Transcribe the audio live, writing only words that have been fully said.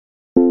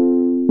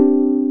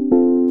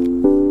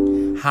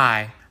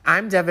Hi,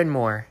 I'm Devin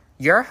Moore,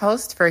 your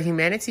host for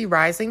Humanity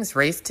Rising's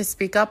Race to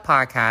Speak Up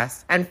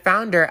podcast and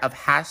founder of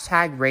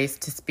hashtag Race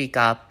to Speak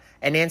Up,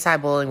 an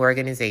anti-bullying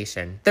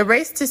organization. The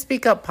Race to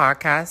Speak Up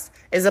podcast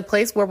is a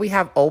place where we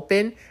have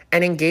open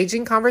and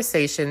engaging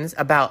conversations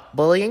about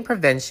bullying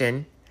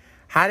prevention,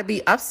 how to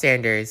be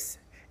upstanders,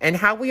 and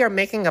how we are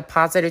making a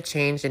positive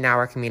change in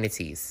our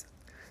communities.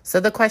 So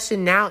the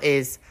question now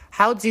is,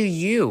 how do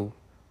you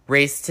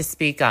race to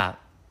speak up?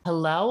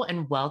 Hello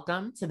and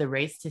welcome to the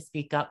Race to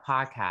Speak Up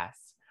podcast.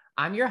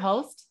 I'm your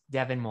host,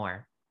 Devin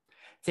Moore.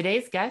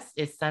 Today's guest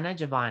is Sana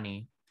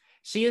Giovanni.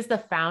 She is the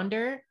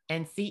founder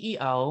and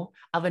CEO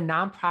of a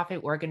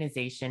nonprofit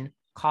organization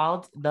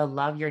called the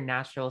Love Your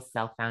Natural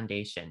Self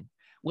Foundation,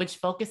 which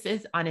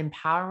focuses on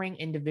empowering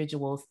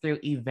individuals through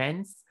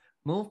events,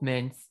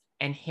 movements,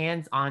 and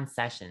hands-on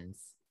sessions.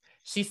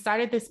 She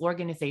started this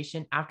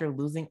organization after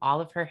losing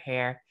all of her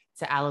hair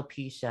to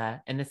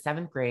alopecia in the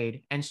 7th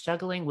grade and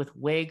struggling with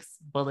wigs,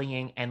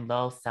 bullying, and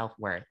low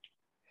self-worth.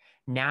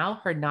 Now,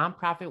 her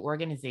nonprofit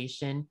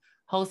organization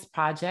hosts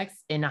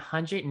projects in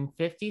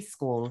 150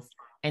 schools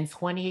and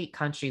 28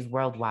 countries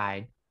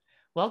worldwide.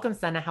 Welcome,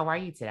 Sana. How are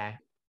you today?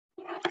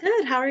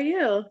 Good. How are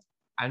you?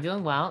 I'm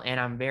doing well, and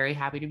I'm very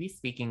happy to be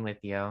speaking with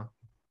you.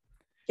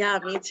 Yeah,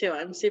 me too.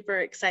 I'm super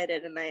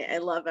excited, and I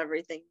love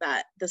everything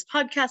that this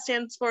podcast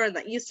stands for and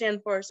that you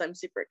stand for, so I'm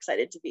super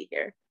excited to be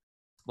here.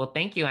 Well,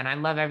 thank you. And I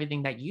love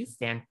everything that you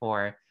stand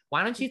for.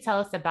 Why don't you tell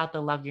us about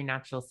the Love Your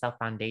Natural Self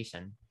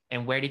Foundation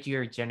and where did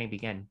your journey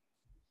begin?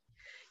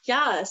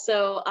 Yeah,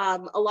 so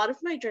a lot of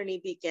my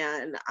journey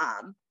began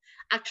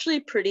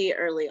actually pretty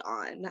early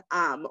on.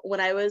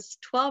 When I was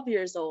 12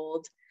 years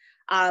old,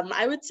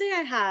 I would say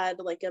I had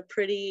like a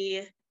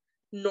pretty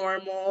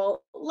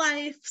normal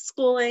life,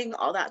 schooling,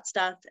 all that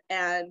stuff.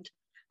 And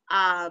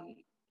um,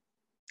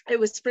 it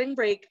was spring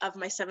break of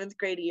my 7th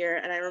grade year.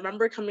 And I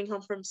remember coming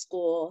home from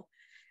school.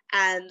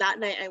 And that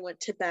night I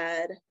went to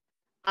bed.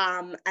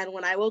 And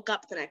when I woke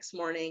up the next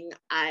morning,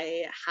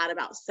 I had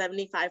about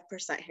 75%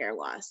 hair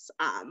loss.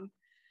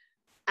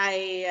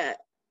 I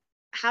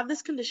have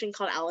this condition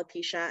called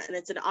alopecia, and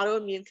it's an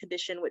autoimmune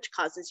condition which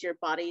causes your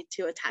body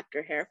to attack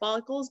your hair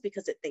follicles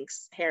because it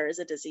thinks hair is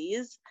a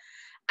disease.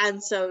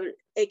 And so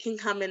it can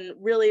come in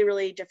really,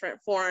 really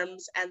different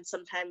forms. And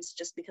sometimes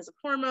just because of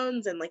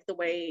hormones and like the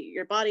way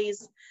your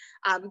body's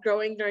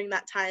growing during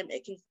that time,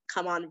 it can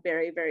come on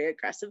very, very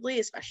aggressively,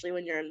 especially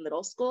when you're in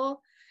middle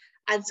school.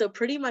 And so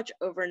pretty much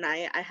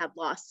overnight, I had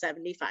lost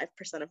 75%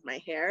 of my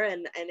hair.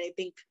 And I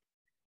think,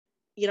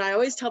 I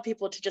always tell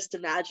people to just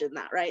imagine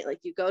that, right? Like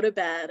you go to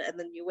bed and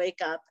then you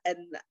wake up,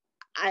 and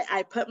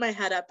I put my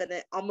head up and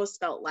it almost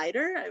felt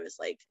lighter. I was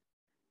like,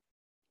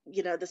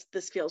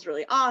 this feels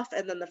really off.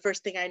 And then the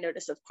first thing I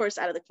notice, of course,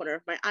 out of the corner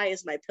of my eye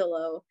is my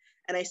pillow,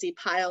 and I see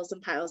piles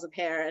and piles of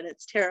hair, and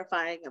it's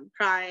terrifying. I'm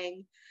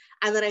crying.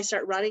 And then I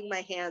start running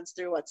my hands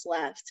through what's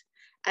left.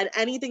 And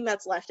anything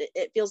that's left,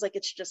 it feels like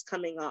it's just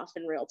coming off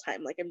in real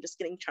time. Like I'm just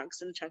getting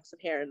chunks and chunks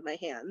of hair in my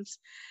hands.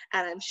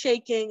 And I'm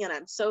shaking and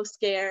I'm so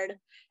scared.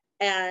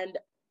 And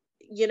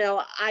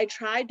I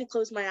tried to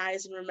close my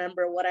eyes and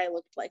remember what I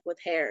looked like with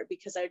hair,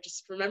 because I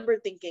just remember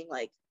thinking,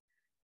 like,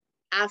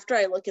 after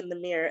I look in the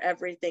mirror,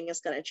 everything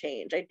is going to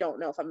change. I don't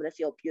know if I'm going to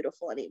feel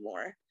beautiful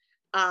anymore.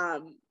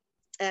 And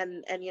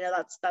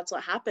that's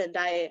what happened.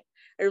 I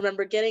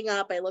remember getting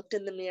up, I looked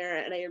in the mirror,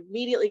 and I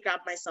immediately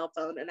grabbed my cell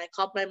phone and I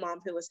called my mom,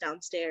 who was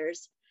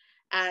downstairs.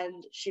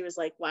 And she was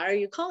like, "Why are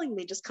you calling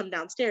me? Just come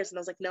downstairs." And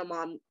I was like, "No,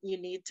 Mom,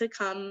 you need to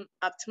come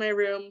up to my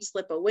room,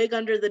 slip a wig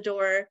under the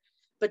door,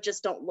 but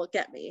just don't look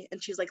at me."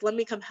 And she's like, "Let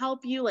me come help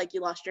you. Like, you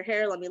lost your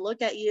hair. Let me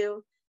look at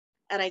you."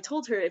 And I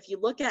told her, "If you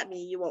look at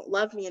me, you won't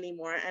love me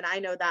anymore. And I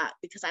know that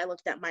because I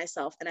looked at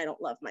myself and I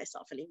don't love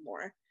myself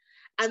anymore."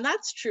 And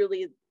that's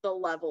truly the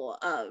level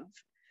of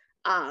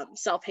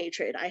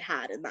self-hatred I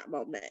had in that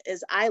moment.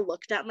 Is I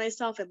looked at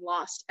myself and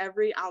lost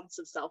every ounce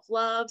of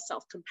self-love,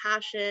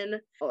 self-compassion,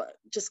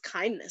 just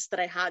kindness that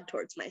I had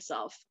towards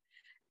myself.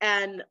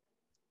 And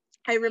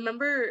I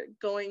remember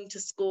going to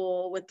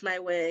school with my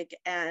wig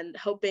and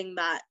hoping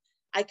that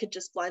I could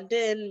just blend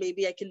in.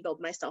 Maybe I can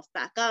build myself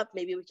back up.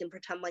 Maybe we can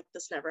pretend like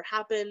this never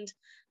happened.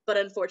 But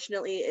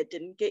unfortunately, it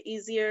didn't get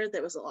easier.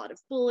 There was a lot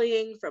of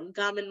bullying, from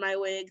gum in my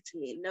wig to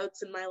mean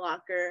notes in my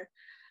locker.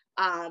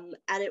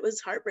 And it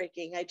was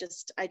heartbreaking. I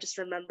just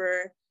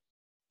remember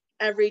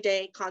every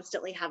day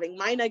constantly having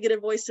my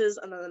negative voices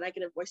and then the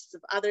negative voices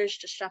of others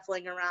just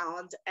shuffling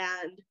around.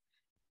 And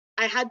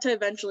I had to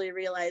eventually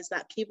realize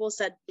that people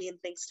said mean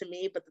things to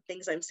me, but the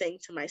things I'm saying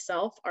to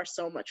myself are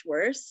so much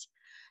worse.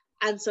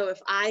 And so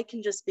if I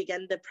can just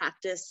begin to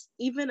practice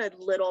even a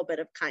little bit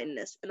of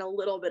kindness and a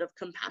little bit of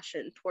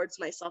compassion towards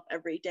myself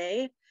every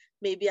day,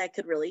 maybe I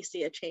could really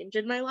see a change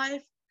in my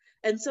life.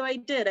 And so I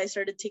did. I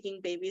started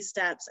taking baby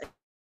steps.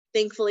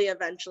 Thankfully,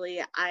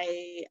 eventually,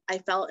 I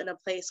felt in a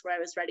place where I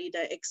was ready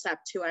to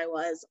accept who I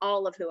was,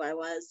 all of who I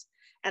was,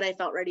 and I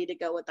felt ready to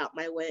go without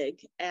my wig.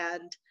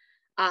 And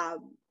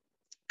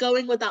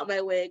going without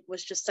my wig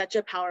was just such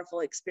a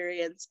powerful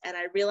experience. And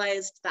I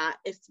realized that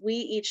if we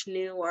each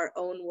knew our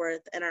own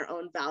worth and our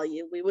own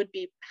value, we would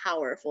be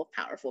powerful,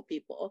 powerful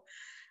people.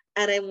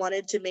 And I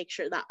wanted to make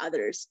sure that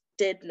others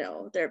did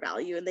know their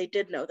value and they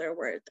did know their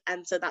worth.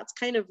 And so that's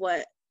kind of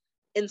what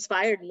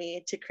inspired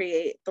me to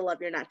create the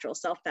Love Your Natural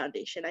Self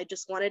Foundation. I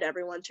just wanted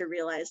everyone to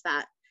realize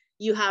that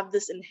you have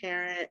this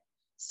inherent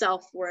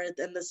self-worth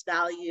and this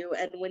value.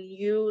 And when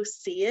you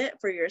see it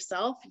for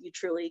yourself, you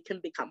truly can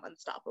become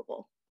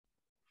unstoppable.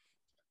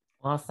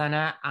 Well,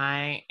 Sana,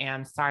 I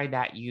am sorry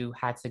that you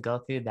had to go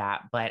through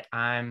that, but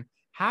I'm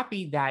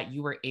happy that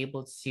you were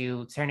able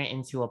to turn it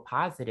into a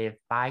positive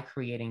by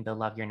creating the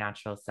Love Your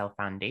Natural Self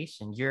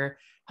Foundation. You're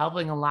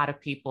helping a lot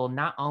of people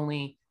not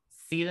only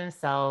see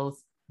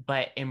themselves,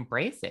 but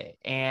embrace it.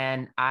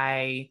 And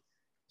I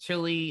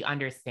truly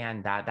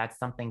understand that. That's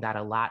something that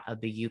a lot of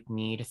the youth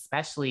need,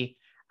 especially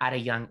at a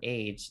young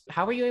age.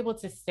 How were you able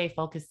to stay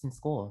focused in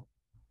school?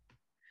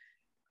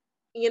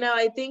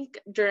 I think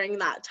during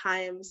that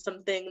time,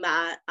 something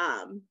that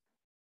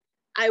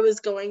I was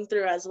going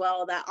through as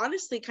well that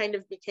honestly kind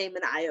of became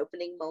an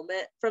eye-opening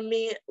moment from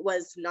me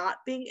was not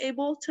being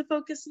able to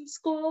focus in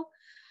school.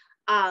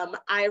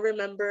 I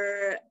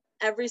remember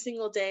every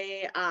single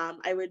day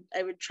I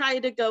would try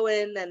to go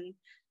in, and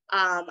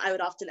I would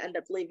often end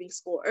up leaving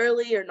school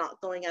early or not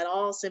going at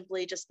all,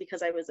 simply just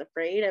because I was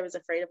afraid. I was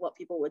afraid of what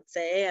people would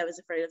say. I was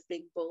afraid of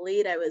being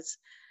bullied. I was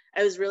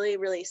really,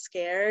 really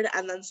scared.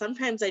 And then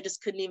sometimes I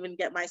just couldn't even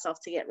get myself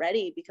to get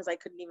ready because I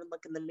couldn't even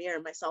look in the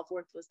mirror. My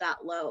self-worth was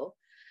that low.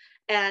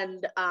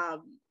 And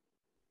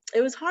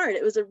it was hard.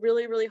 It was a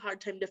really, really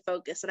hard time to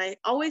focus. And I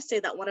always say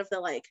that one of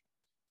the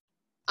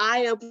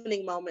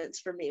eye-opening moments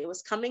for me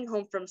was coming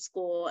home from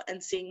school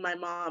and seeing my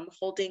mom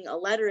holding a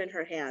letter in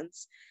her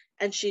hands,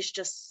 and she's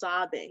just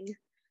sobbing.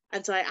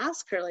 And so I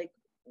asked her, like,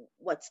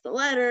 what's the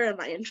letter?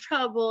 Am I in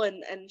trouble?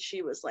 And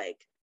she was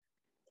like,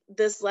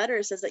 this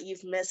letter says that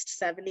you've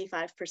missed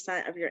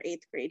 75% of your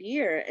 8th grade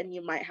year and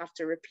you might have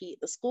to repeat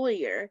the school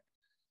year,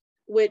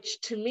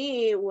 which to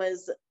me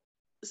was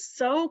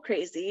so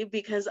crazy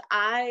because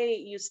I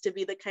used to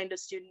be the kind of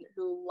student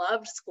who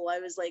loved school. I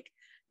was like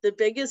the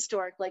biggest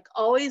dork, like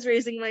always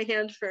raising my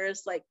hand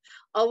first, like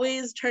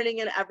always turning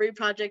in every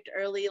project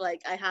early.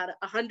 Like I had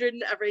 100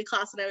 in every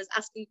class and I was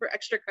asking for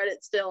extra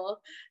credit still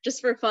just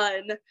for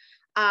fun.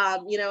 I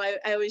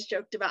always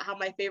joked about how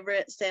my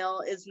favorite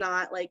sale is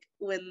not like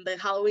when the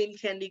Halloween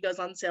candy goes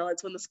on sale,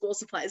 it's when the school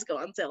supplies go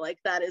on sale. Like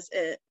that is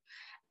it.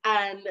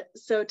 And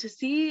so to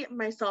see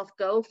myself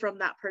go from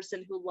that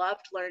person who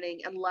loved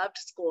learning and loved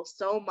school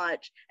so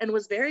much and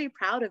was very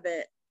proud of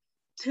it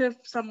to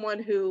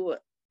someone who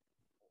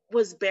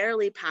was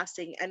barely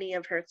passing any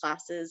of her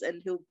classes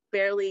and who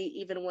barely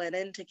even went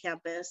into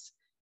campus,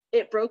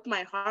 it broke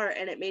my heart.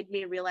 And it made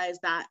me realize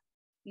that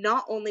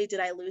not only did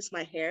I lose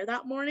my hair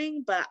that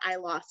morning, but I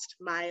lost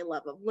my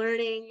love of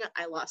learning.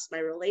 I lost my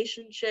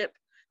relationship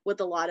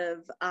with a lot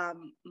of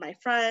my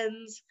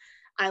friends.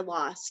 I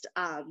lost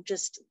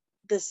just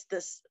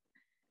this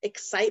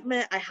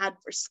excitement I had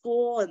for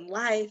school and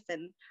life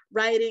and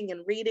writing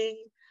and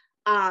reading.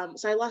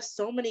 So I lost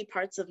so many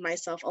parts of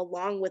myself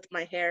along with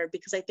my hair,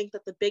 because I think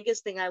that the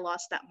biggest thing I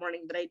lost that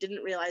morning that I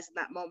didn't realize in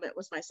that moment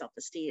was my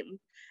self-esteem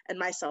and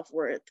my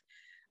self-worth.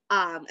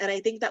 And I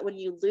think that when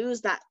you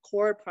lose that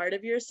core part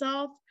of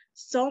yourself,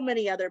 so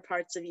many other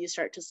parts of you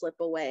start to slip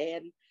away.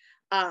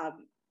 And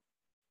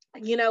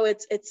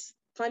it's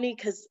funny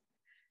because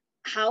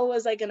how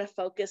was I going to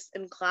focus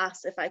in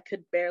class if I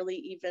could barely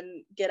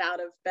even get out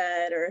of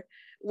bed? Or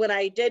when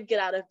I did get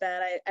out of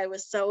bed, I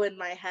was so in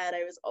my head.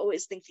 I was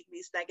always thinking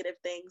these negative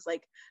things.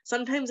 Like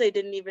sometimes I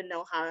didn't even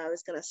know how I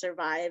was going to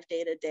survive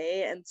day to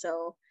day. And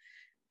so,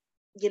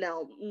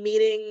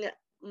 meeting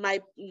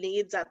my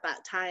needs at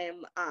that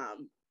time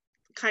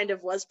kind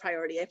of was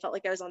priority. I felt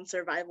like I was on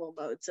survival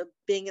mode. So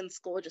being in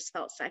school just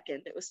felt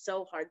second. It was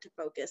so hard to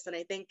focus. And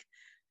I think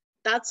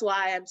that's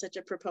why I'm such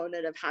a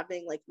proponent of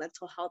having like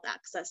mental health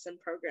access and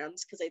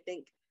programs, because I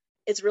think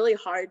it's really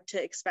hard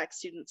to expect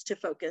students to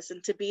focus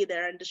and to be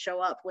there and to show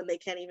up when they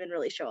can't even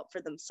really show up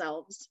for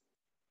themselves.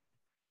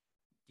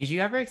 Did you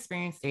ever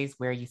experience days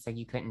where you said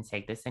you couldn't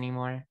take this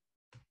anymore?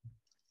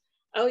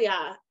 Oh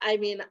yeah. I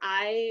mean,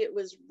 I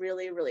was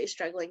really, really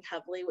struggling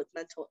heavily with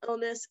mental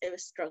illness. I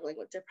was struggling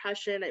with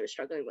depression. I was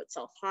struggling with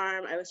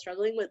self-harm. I was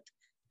struggling with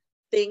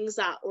things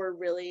that were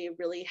really,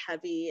 really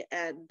heavy.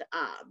 And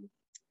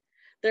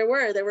there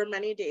were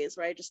many days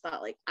where I just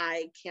thought like,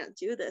 I can't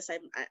do this.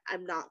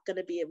 I'm not going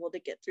to be able to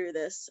get through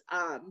this.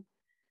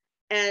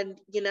 And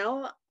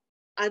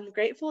I'm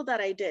grateful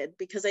that I did,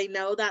 because I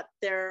know that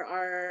there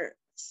are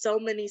so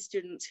many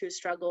students who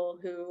struggle,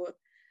 who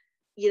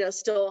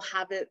still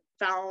haven't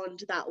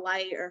found that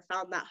light or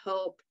found that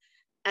hope.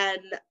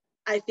 And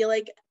I feel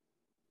like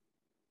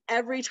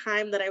every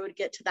time that I would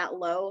get to that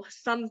low,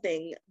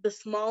 the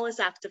smallest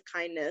act of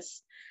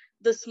kindness,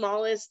 the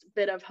smallest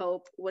bit of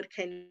hope would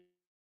kind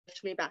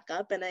me back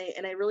up. And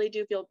I really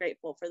do feel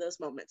grateful for those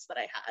moments that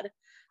I had.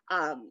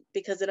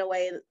 Because in a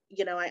way,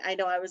 I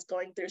know I was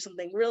going through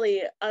something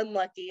really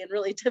unlucky and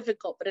really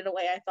difficult, but in a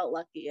way I felt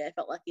lucky. I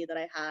felt lucky that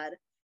I had,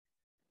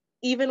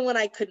 even when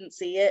I couldn't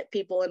see it,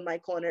 people in my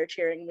corner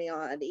cheering me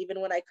on.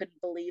 Even when I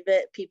couldn't believe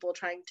it, people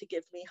trying to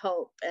give me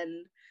hope.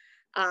 And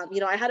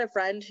I had a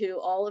friend who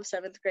all of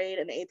seventh grade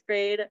and eighth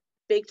grade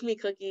baked me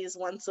cookies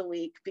once a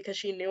week because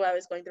she knew I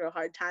was going through a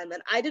hard time.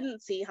 And I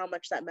didn't see how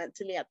much that meant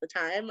to me at the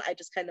time. I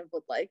just kind of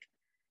would like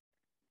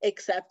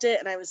accept it.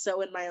 And I was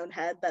so in my own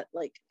head that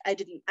like I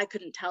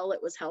couldn't tell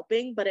it was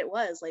helping, but it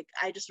was. Like,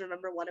 I just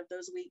remember one of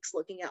those weeks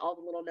looking at all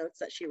the little notes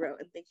that she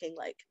wrote and thinking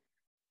like,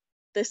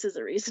 this is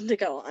a reason to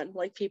go on.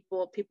 Like,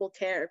 people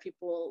care,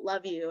 people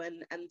love you.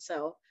 And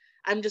so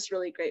I'm just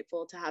really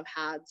grateful to have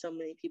had so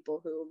many people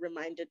who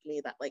reminded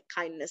me that like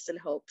kindness and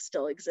hope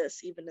still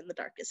exists even in the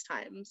darkest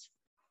times.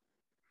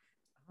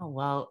 Oh,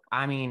 well,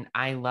 I mean,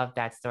 I love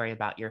that story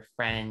about your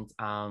friend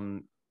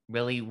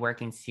really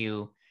working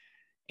to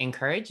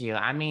encourage you.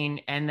 I mean,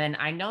 and then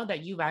I know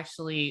that you've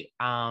actually,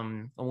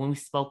 when we've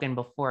spoken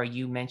before,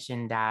 you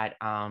mentioned that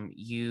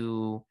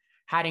you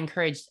had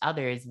encouraged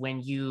others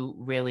when you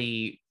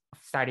really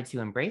started to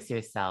embrace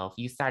yourself.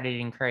 You started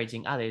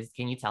encouraging others.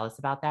 Can you tell us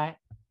about that?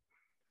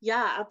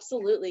 Yeah,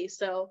 absolutely.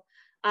 So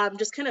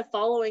just kind of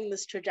following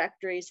this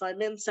trajectory. So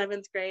I'm in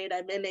seventh grade,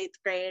 I'm in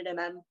eighth grade, and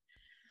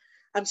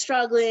I'm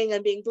struggling.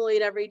 I'm being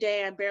bullied every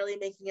day. I'm barely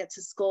making it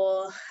to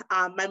school.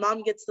 My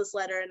mom gets this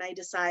letter, and I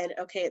decide,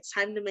 okay, it's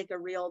time to make a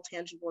real,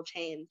 tangible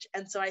change.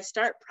 And so I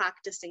start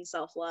practicing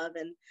self love.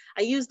 And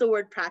I use the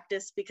word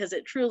practice because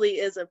it truly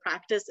is a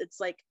practice. It's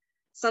like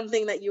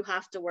something that you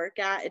have to work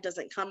at. It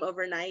doesn't come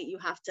overnight. You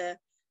have to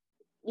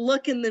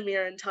look in the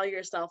mirror and tell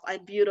yourself,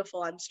 I'm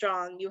beautiful, I'm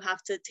strong. You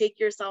have to take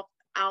yourself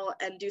out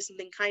and do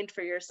something kind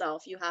for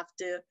yourself. You have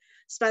to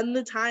spend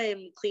the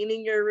time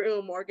cleaning your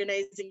room,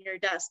 organizing your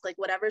desk, like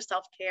whatever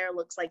self-care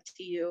looks like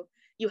to you,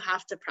 you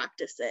have to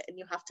practice it and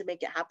you have to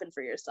make it happen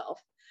for yourself.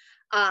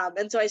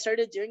 And so I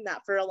started doing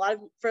that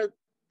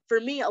for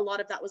me, a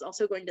lot of that was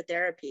also going to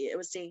therapy. It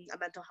was seeing a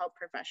mental health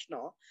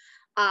professional.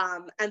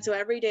 And so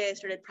every day I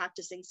started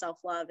practicing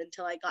self-love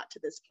until I got to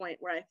this point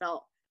where I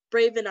felt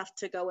brave enough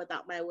to go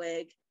without my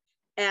wig.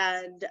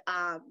 And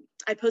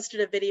I posted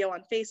a video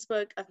on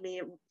Facebook of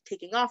me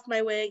taking off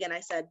my wig. And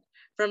I said,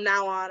 from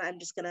now on, I'm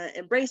just going to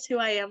embrace who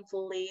I am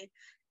fully.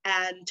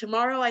 And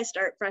tomorrow I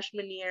start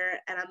freshman year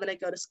and I'm going to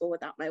go to school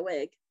without my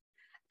wig.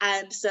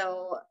 And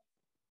so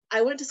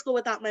I went to school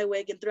without my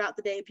wig, and throughout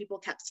the day, people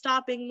kept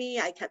stopping me.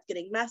 I kept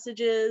getting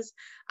messages.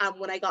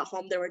 When I got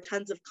home, there were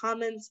tons of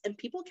comments, and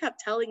people kept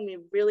telling me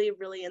really,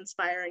 really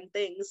inspiring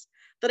things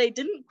that I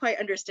didn't quite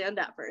understand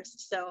at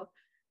first. So,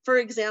 for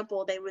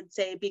example, they would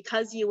say,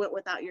 because you went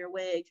without your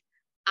wig,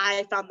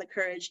 I found the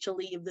courage to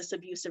leave this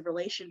abusive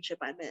relationship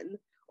I'm in.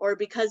 Or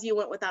because you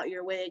went without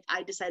your wig,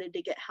 I decided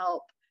to get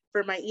help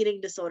for my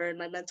eating disorder and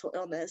my mental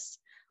illness.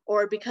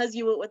 Or because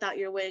you went without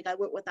your wig, I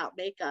went without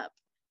makeup.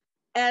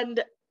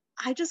 And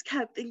I just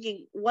kept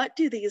thinking, what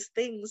do these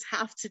things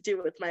have to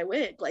do with my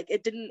wig? Like,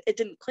 it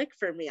didn't click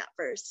for me at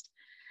first.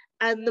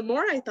 And the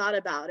more I thought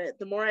about it,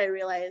 the more I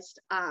realized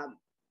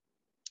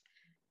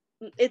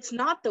it's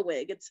not the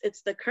wig,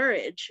 it's the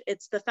courage.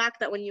 It's the fact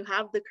that when you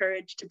have the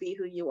courage to be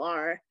who you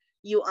are,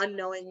 you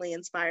unknowingly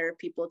inspire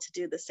people to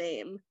do the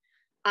same.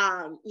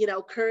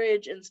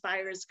 Courage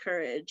inspires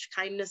courage,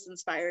 kindness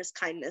inspires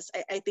kindness.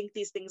 I think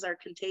these things are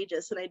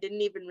contagious, and I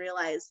didn't even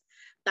realize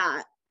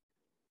that.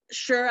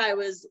 Sure, I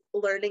was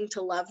learning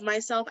to love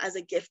myself as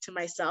a gift to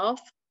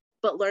myself,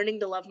 but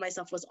learning to love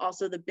myself was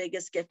also the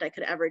biggest gift I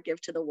could ever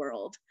give to the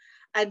world.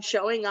 And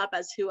showing up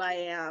as who I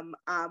am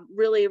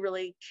really,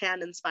 really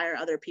can inspire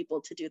other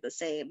people to do the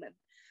same. And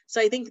so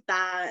I think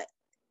that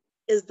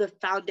is the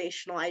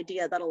foundational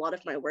idea that a lot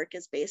of my work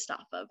is based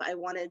off of. I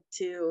wanted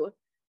to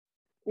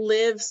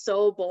live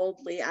so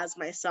boldly as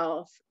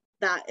myself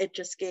that it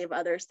just gave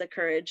others the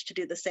courage to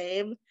do the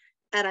same.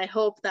 And I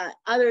hope that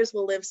others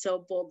will live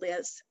so boldly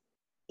as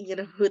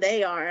who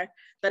they are,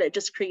 that it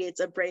just creates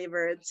a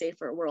braver and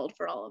safer world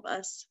for all of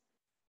us.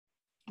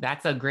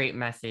 That's a great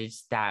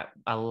message that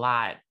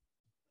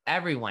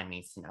everyone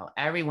needs to know.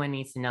 Everyone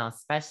needs to know,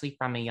 especially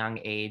from a young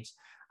age.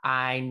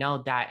 I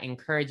know that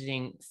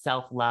encouraging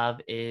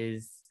self-love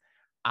is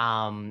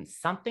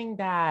something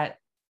that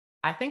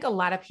I think a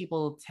lot of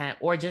people tend,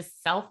 or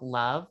just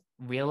self-love,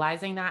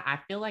 realizing that, I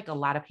feel like a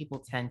lot of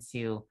people tend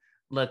to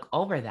look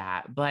over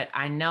that. But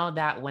I know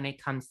that when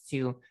it comes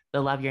to the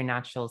Love Your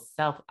Natural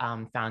Self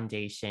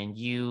Foundation,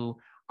 you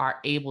are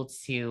able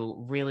to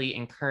really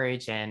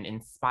encourage and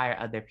inspire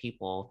other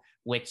people,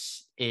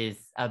 which is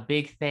a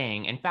big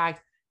thing. In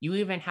fact, you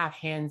even have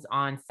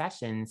hands-on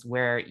sessions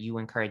where you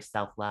encourage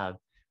self-love.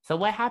 So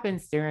what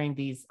happens during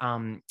these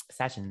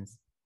sessions?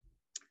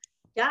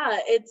 Yeah,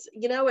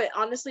 it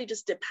honestly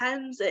just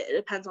depends. It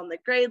depends on the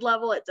grade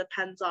level. It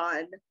depends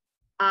on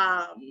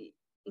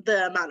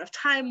the amount of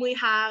time we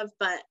have.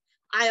 But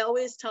I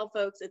always tell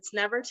folks it's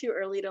never too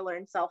early to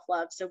learn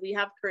self-love. So we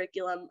have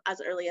curriculum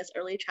as early as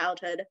early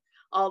childhood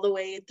all the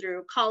way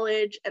through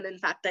college. And in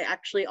fact, I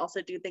actually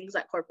also do things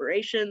at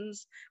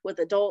corporations with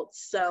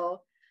adults.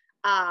 So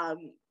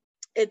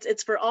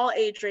it's for all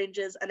age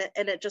ranges, and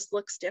it just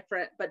looks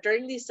different. But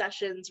during these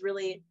sessions,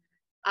 really,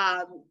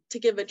 to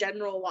give a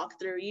general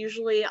walkthrough,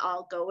 usually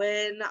I'll go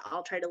in,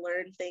 I'll try to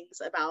learn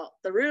things about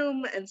the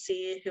room and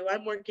see who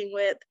I'm working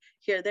with,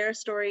 hear their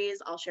stories,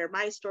 I'll share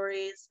my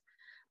stories.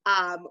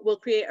 We'll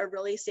create a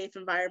really safe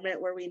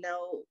environment where we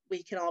know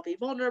we can all be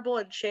vulnerable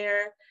and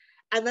share.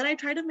 And then I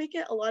try to make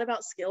it a lot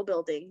about skill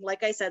building.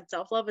 Like I said,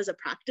 self-love is a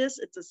practice,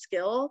 it's a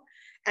skill,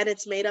 and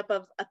it's made up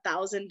of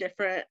 1,000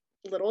 different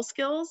little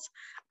skills.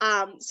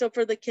 So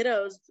for the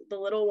kiddos, the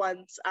little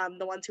ones,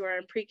 the ones who are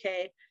in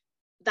pre-K,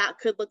 that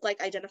could look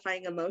like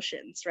identifying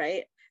emotions,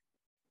 right?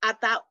 At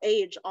that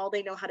age, all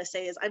they know how to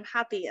say is, I'm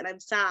happy and I'm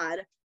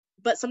sad.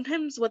 But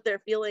sometimes what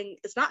they're feeling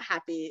is not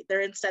happy. They're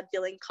instead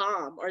feeling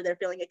calm, or they're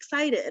feeling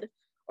excited.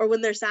 Or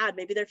when they're sad,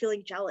 maybe they're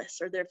feeling jealous,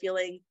 or they're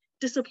feeling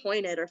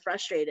disappointed or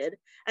frustrated.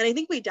 And I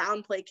think we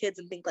downplay kids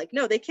and think like,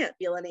 no, they can't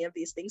feel any of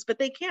these things, but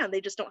they can.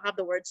 They just don't have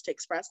the words to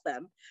express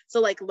them.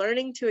 So like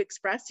learning to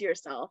express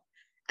yourself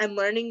and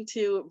learning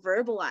to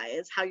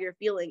verbalize how you're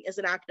feeling is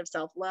an act of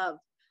self-love.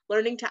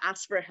 Learning to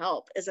ask for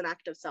help is an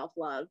act of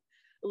self-love.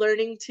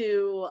 Learning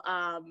to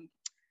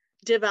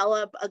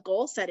develop a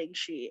goal setting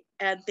sheet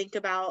and think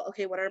about,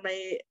 okay, what are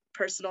my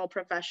personal,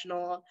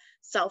 professional,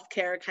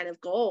 self-care kind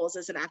of goals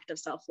is an act of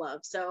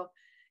self-love. So,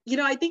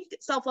 I think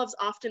self-love's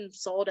often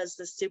sold as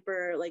this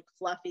super like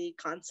fluffy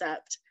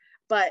concept,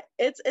 but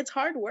it's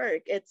hard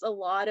work. It's a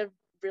lot of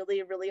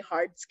really, really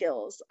hard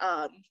skills.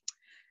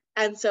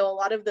 And so a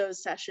lot of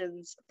those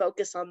sessions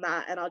focus on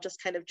that, and I'll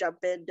just kind of jump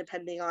in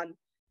depending on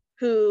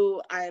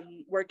who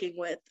I'm working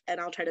with,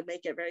 and I'll try to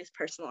make it very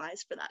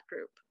personalized for that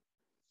group.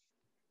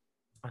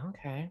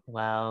 Okay.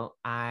 Well,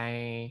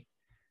 I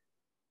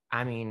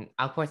mean,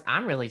 of course,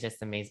 I'm really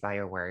just amazed by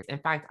your words. In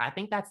fact, I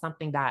think that's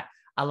something that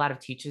a lot of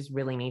teachers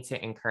really need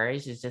to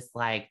encourage is just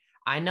like,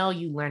 I know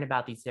you learn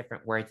about these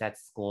different words at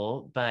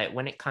school, but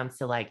when it comes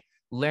to like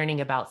learning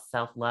about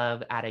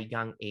self-love at a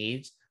young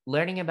age,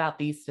 learning about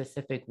these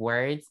specific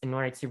words in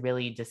order to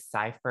really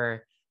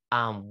decipher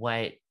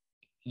what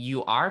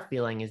you are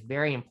feeling is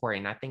very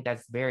important. I think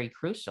that's very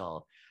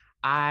crucial.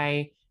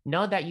 I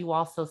know that you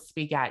also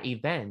speak at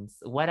events.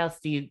 What else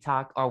do you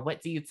talk, or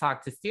what do you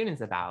talk to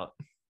students about?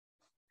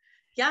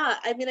 Yeah,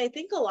 I mean, I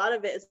think a lot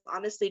of it is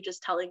honestly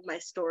just telling my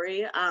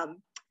story.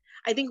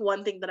 I think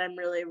one thing that I'm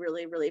really,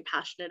 really, really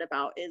passionate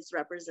about is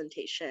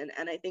representation.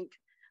 And I think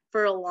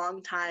for a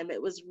long time,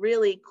 it was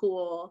really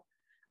cool.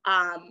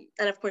 And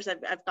of course,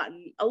 I've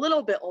gotten a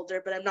little bit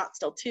older, but I'm not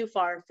still too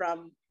far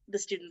from the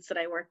students that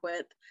I work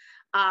with.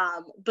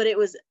 But it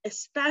was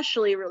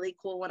especially really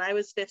cool when I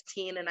was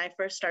 15 and I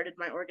first started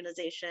my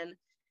organization,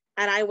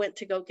 and I went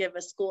to go give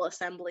a school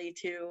assembly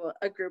to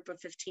a group of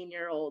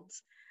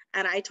 15-year-olds.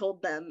 And I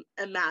told them,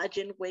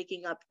 imagine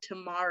waking up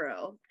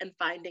tomorrow and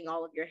finding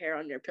all of your hair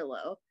on your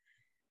pillow.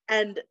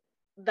 And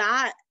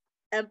that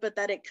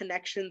empathetic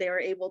connection they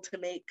were able to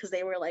make, because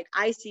they were like,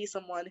 I see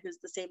someone who's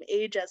the same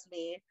age as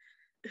me,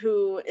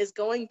 who is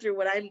going through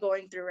what I'm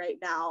going through right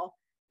now.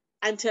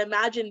 And to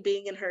imagine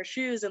being in her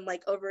shoes and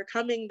like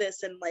overcoming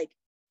this, and like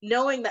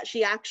knowing that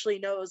she actually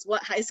knows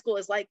what high school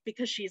is like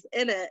because she's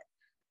in it,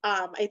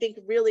 I think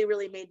really,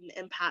 really made an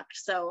impact.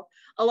 So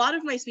a lot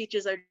of my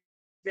speeches are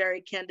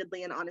very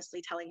candidly and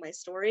honestly telling my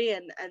story,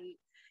 and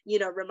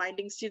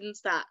reminding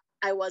students that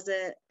I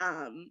wasn't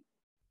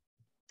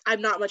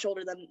I'm not much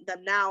older than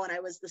them now, and I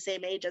was the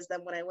same age as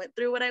them when I went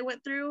through what I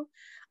went through.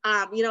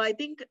 I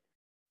think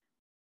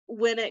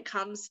when it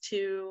comes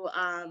to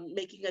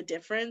making a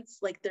difference,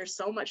 like there's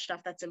so much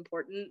stuff that's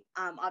important.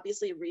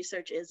 Obviously,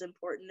 research is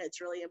important.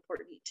 It's really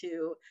important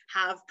to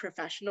have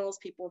professionals,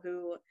 people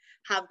who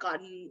have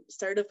gotten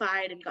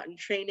certified and gotten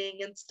training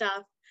and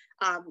stuff,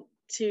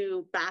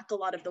 to back a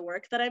lot of the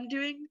work that I'm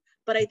doing.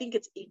 But I think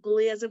it's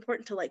equally as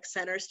important to like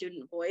center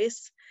student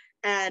voice.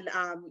 And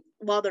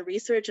while the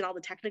research and all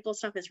the technical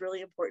stuff is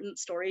really important,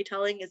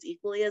 storytelling is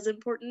equally as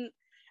important.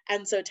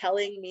 And so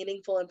telling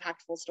meaningful,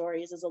 impactful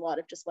stories is a lot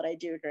of just what I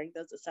do during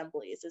those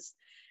assemblies,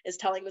 is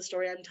telling the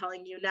story I'm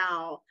telling you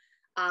now,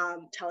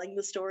 telling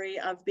the story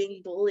of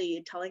being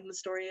bullied, telling the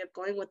story of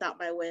going without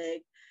my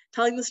wig,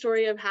 telling the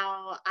story of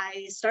how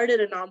I started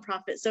a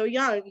nonprofit so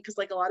young, because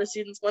like a lot of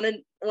students want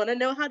to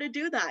know how to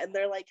do that. And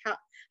they're like,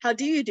 how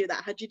do you do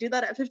that? How'd you do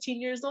that at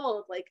 15 years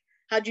old? Like,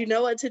 how'd you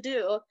know what to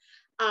do?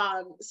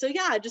 So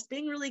yeah, just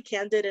being really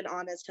candid and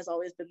honest has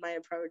always been my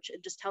approach,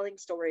 and just telling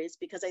stories,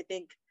 because I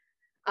think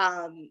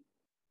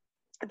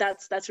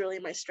that's really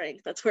my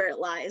strength. That's where it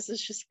lies, is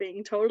just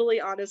being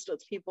totally honest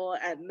with people,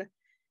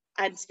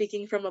 and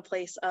speaking from a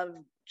place of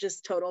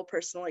just total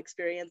personal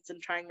experience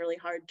and trying really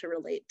hard to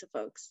relate to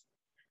folks.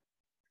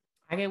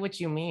 I get what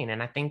you mean.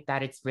 And I think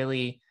that it's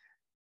really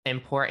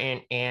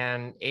important,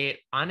 and it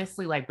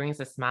honestly like brings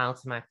a smile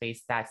to my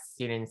face that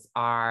students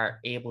are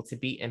able to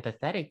be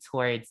empathetic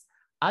towards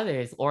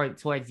others or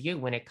towards you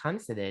when it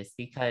comes to this,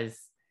 because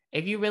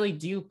if you really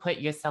do put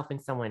yourself in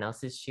someone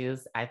else's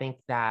shoes, I think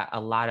that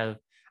a lot of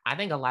I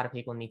think a lot of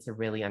people need to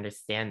really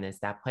understand this,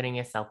 that putting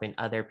yourself in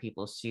other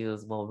people's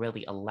shoes will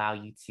really allow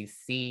you to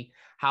see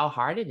how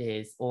hard it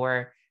is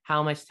or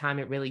how much time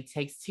it really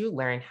takes to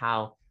learn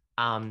how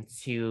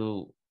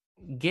to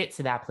get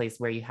to that place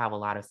where you have a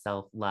lot of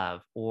self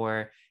love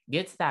or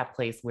get to that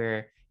place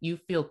where you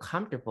feel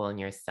comfortable in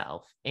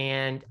yourself.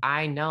 And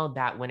I know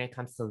that when it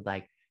comes to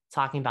like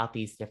talking about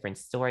these different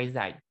stories,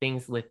 that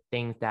things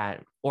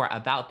that, or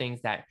about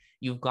things that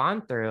you've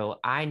gone through,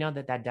 I know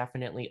that that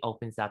definitely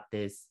opens up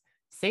this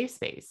safe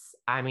space.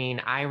 I mean,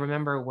 I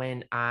remember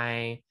when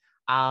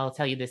I'll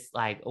tell you this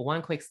like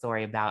one quick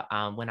story about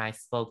when I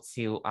spoke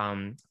to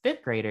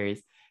fifth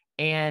graders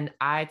and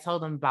I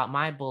told them about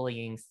my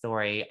bullying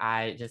story.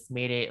 I just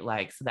made it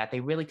like so that they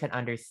really could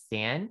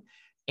understand.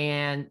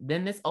 And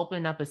then this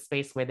opened up a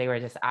space where they were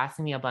just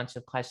asking me a bunch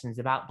of questions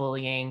about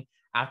bullying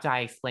after I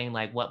explained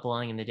like what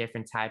bullying and the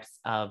different types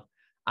of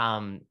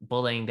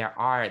bullying there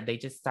are. They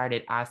just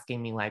started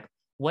asking me like,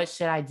 what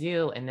should I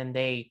do? And then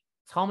they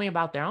told me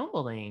about their own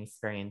bullying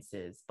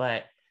experiences.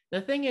 But the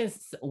thing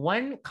is,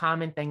 one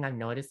common thing I've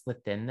noticed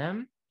within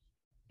them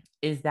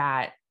is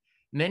that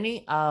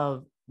many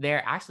of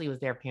their actually was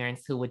their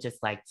parents who would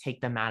just like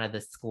take them out of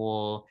the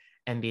school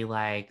and be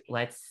like,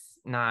 let's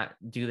not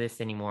do this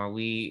anymore.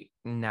 We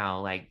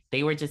no, like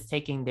they were just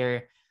taking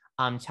their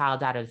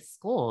child out of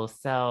school.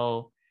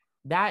 So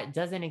that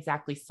doesn't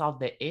exactly solve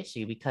the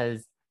issue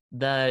because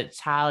the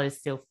child is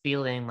still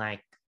feeling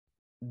like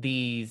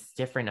these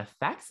different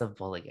effects of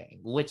bullying,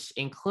 which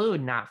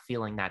include not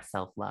feeling that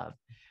self love.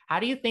 How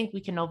do you think we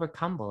can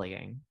overcome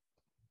bullying?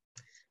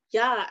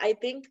 Yeah, I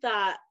think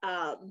that,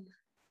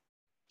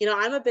 you know,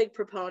 I'm a big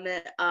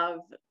proponent of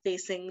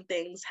facing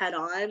things head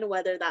on,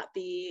 whether that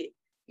be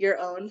your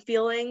own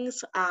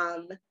feelings.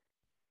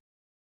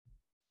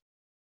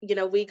 You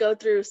know, we go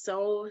through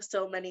so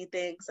many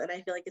things, and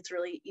I feel like it's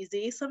really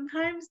easy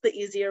sometimes. The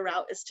easier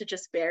route is to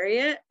just bury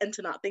it and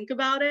to not think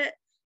about it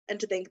and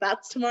to think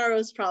that's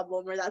tomorrow's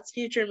problem or that's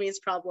future me's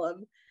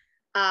problem.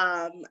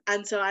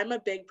 And so I'm a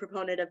big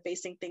proponent of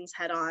facing things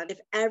head on. If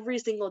every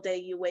single day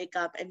you wake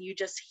up and you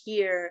just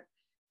hear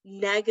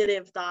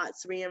negative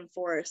thoughts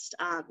reinforced,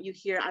 you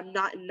hear, I'm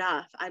not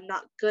enough, I'm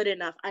not good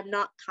enough, I'm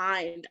not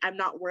kind, I'm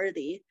not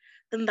worthy,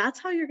 then that's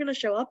how you're going to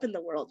show up in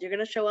the world. You're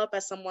going to show up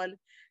as someone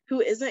who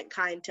isn't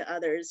kind to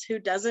others, who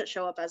doesn't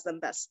show up as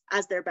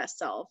their best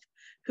self,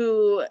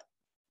 who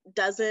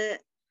doesn't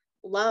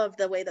love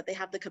the way that they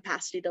have the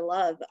capacity to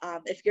love.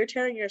 If you're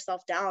tearing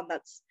yourself down,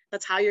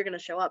 that's how you're going to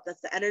show up.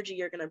 That's the energy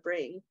you're going to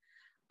bring.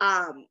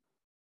 Um,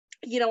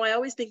 you know, I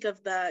always think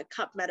of the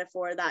cup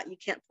metaphor that you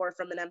can't pour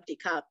from an empty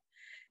cup.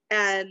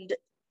 And,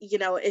 you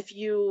know, if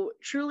you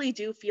truly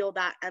do feel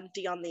that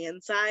empty on the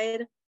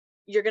inside,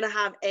 you're going to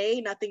have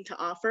A, nothing to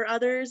offer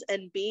others.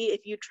 And B,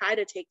 if you try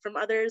to take from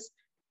others,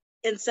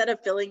 instead of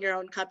filling your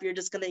own cup, you're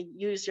just going to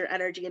use your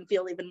energy and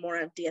feel even more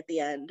empty at the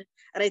end.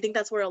 And I think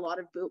that's where a lot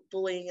of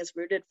bullying is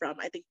rooted from.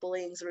 I think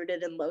bullying is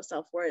rooted in low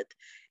self-worth.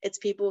 It's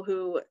people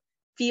who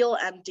feel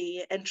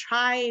empty and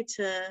try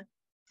to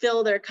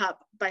fill their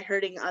cup by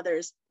hurting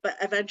others, but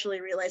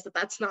eventually realize that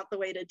that's not the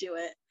way to do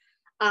it.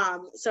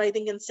 So I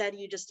think instead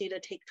you just need to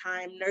take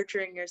time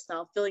nurturing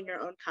yourself, filling your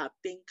own cup,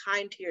 being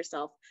kind to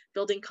yourself,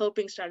 building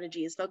coping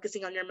strategies,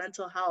 focusing on your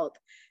mental health,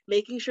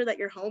 making sure that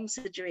your home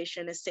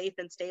situation is safe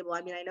and stable.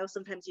 I mean, I know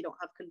sometimes you don't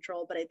have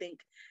control, but I think,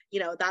 you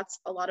know, that's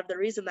a lot of the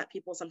reason that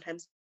people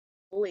sometimes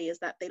bully is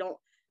that they don't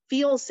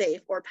feel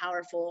safe or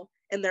powerful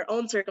in their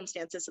own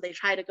circumstances. So they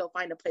try to go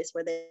find a place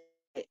where they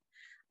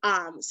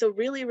so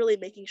really, really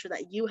making sure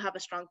that you have a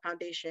strong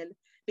foundation,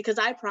 because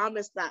I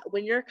promise that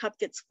when your cup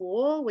gets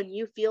full, when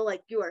you feel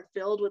like you are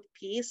filled with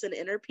peace and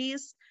inner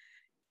peace,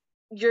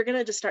 you're going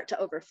to just start to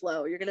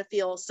overflow. You're going to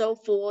feel so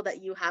full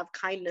that you have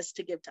kindness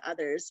to give to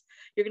others.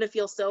 You're going to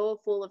feel so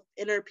full of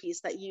inner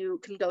peace that you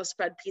can go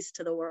spread peace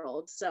to the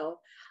world. So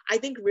I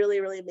think really,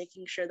 really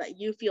making sure that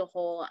you feel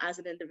whole as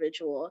an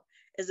individual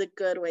is a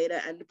good way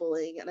to end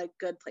bullying and a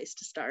good place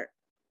to start.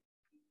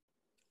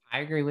 I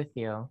agree with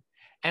you.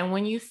 And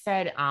when you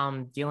said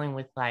dealing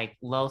with like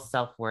low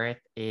self-worth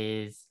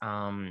is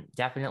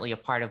definitely a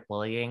part of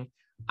bullying,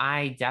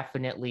 I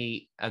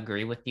definitely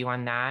agree with you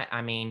on that.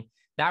 I mean,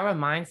 that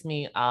reminds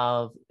me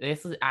of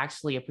this is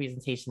actually a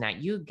presentation that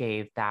you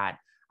gave that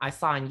I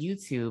saw on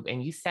YouTube,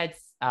 and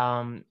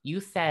you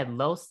said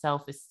low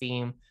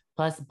self-esteem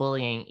plus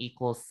bullying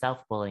equals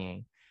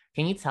self-bullying.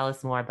 Can you tell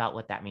us more about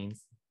what that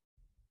means?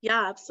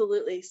 Yeah,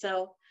 absolutely.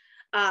 So,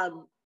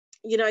 um,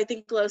 you know, I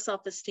think low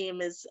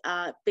self-esteem is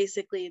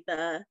basically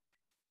the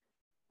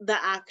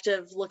act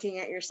of looking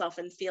at yourself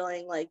and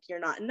feeling like you're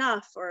not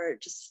enough or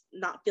just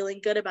not feeling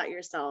good about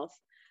yourself.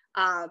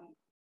 Um,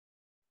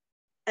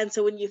 and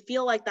so when you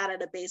feel like that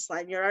at a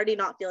baseline, you're already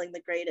not feeling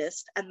the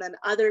greatest. And then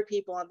other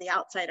people on the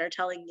outside are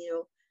telling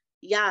you,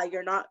 yeah,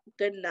 you're not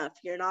good enough.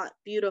 You're not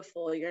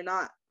beautiful. You're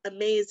not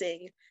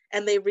amazing.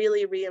 And they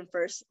really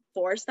reinforce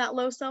that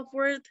low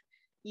self-worth.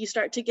 You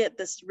start to get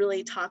this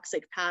really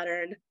toxic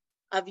pattern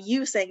of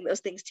you saying those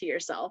things to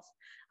yourself.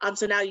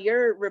 So now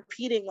you're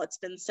repeating what's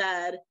been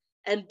said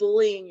and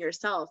bullying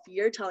yourself.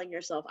 You're telling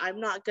yourself, I'm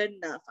not good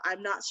enough.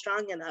 I'm not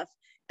strong enough.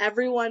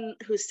 everyone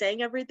who's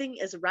saying everything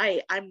is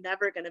right. I'm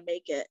never going to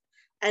make it.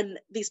 And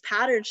these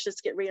patterns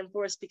just get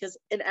reinforced because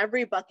in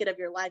every bucket of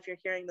your life, you're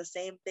hearing the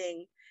same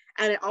thing.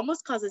 And it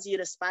almost causes you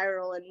to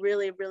spiral and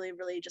really, really,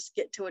 really just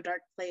get to a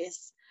dark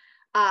place.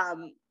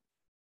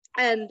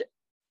 And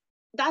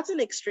that's an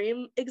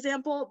extreme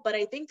example, but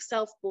I think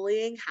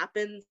self-bullying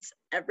happens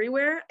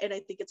everywhere. And I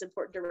think it's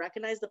important to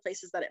recognize the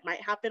places that it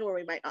might happen where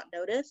we might not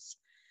notice.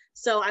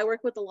 So I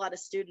work with a lot of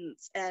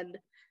students, and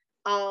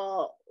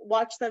I'll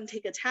watch them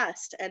take a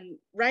test. And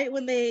right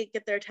when they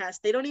get their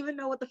test, they don't even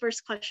know what the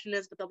first question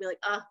is, but they'll be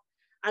like,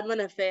 I'm going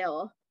to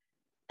fail.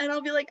 And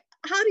I'll be like,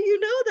 how do you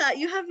know that?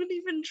 You haven't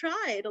even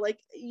tried. Like,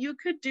 you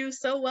could do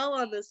so well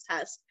on this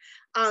test.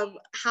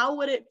 How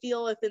would it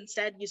feel if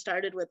instead you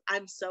started with,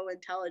 I'm so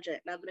intelligent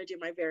and I'm going to do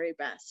my very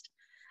best?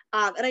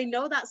 And I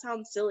know that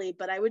sounds silly,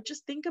 but I would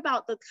just think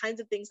about the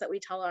kinds of things that we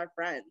tell our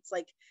friends.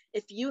 Like,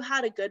 if you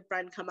had a good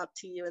friend come up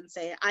to you and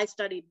say, I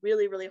studied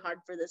really, really hard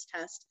for this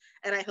test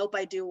and I hope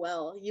I do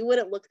well, you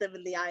wouldn't look them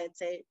in the eye and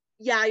say,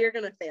 yeah, you're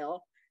going to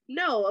fail.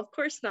 No, of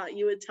course not.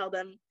 You would tell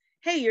them,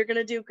 hey, you're going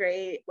to do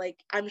great. Like,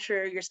 I'm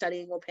sure your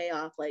studying will pay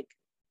off. Like,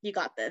 you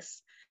got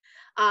this.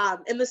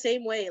 In the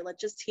same way,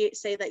 let's just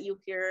say that you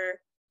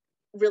hear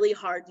really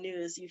hard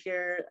news. You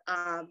hear,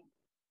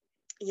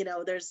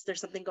 there's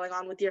something going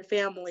on with your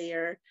family,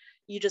 or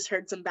you just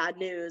heard some bad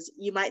news.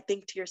 You might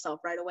think to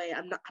yourself right away,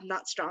 I'm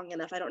not strong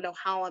enough. I don't know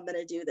how I'm going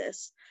to do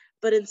this.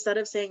 But instead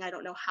of saying, I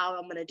don't know how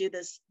I'm going to do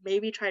this,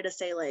 maybe try to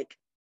say, like,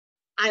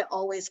 I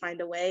always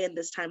find a way, and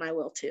this time I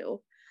will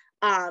too.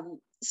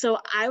 So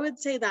I would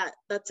say that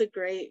that's a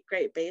great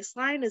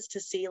baseline, is to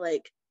see,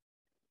 like,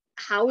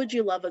 how would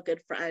you love a good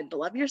friend?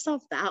 Love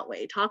yourself that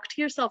way. Talk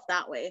to yourself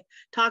that way.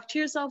 Talk to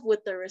yourself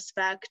with the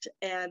respect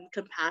and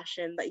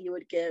compassion that you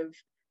would give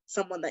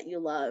someone that you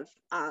love,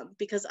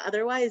 because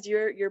otherwise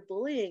you're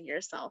bullying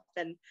yourself.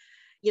 And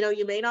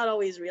you may not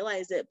always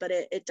realize it, but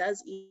it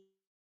does eat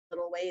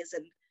little ways.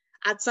 And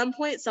at some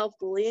point,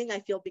 self-bullying,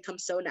 I feel,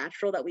 becomes so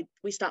natural that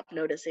we stop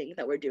noticing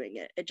that we're doing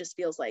it. It just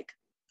feels like,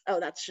 oh,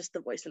 that's just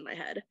the voice in my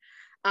head.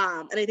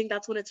 And I think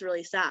that's when it's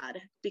really sad,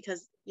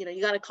 because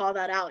you got to call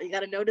that out. You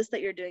got to notice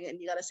that you're doing it,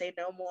 and you got to say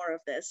no more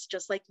of this.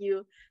 Just like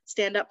you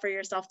stand up for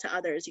yourself to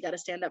others, you got to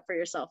stand up for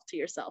yourself to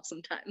yourself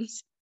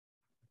sometimes.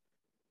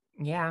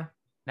 Yeah,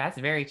 that's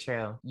very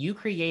true. You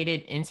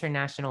created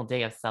International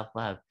Day of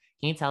Self-Love.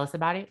 Can you tell us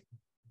about it?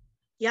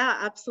 Yeah,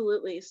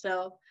 absolutely.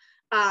 So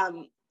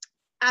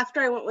after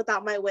I went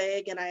without my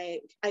wig, and I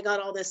got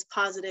all this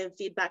positive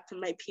feedback from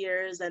my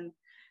peers, and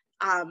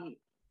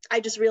I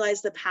just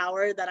realized the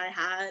power that I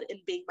had in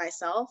being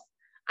myself.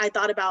 I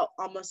thought about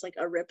almost like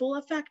a ripple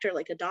effect, or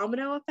like a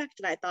domino effect.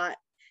 And I thought,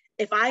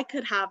 if I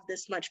could have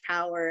this much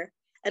power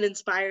and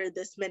inspire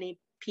this many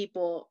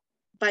people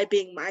by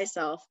being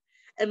myself,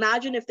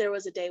 imagine if there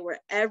was a day where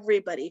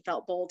everybody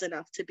felt bold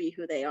enough to be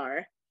who they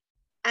are.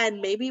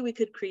 And maybe we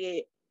could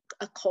create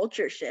a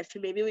culture shift.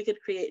 Maybe we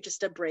could create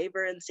just a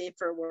braver and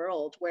safer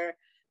world where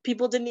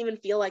people didn't even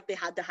feel like they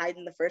had to hide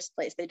in the first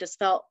place. They just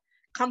felt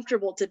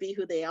comfortable to be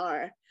who they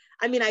are.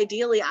 I mean,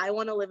 ideally, I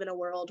want to live in a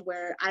world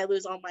where I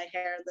lose all my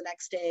hair and the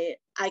next day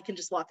I can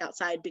just walk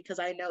outside, because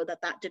I know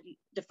that that didn't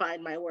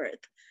define my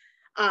worth.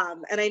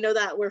 And I know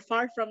that we're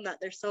far from that.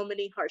 There's so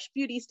many harsh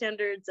beauty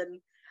standards,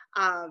 and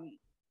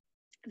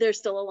there's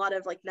still a lot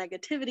of like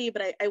negativity,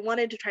 but I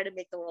wanted to try to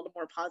make the world a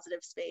more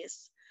positive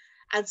space.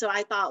 And so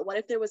I thought, what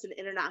if there was an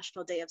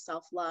International Day of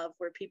Self-Love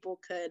where people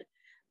could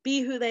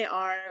be who they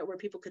are, where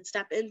people could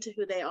step into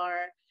who they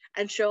are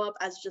and show up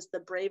as just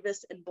the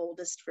bravest and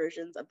boldest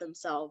versions of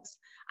themselves.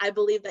 I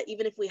believe that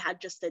even if we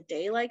had just a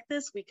day like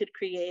this, we could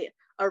create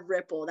a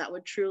ripple that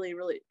would truly,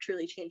 really,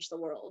 truly change the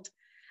world.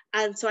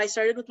 And so I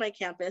started with my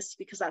campus,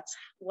 because that's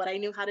what I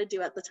knew how to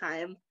do at the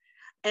time.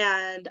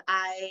 And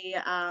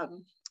I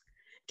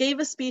gave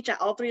a speech at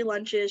all 3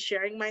 lunches,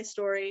 sharing my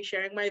story,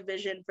 sharing my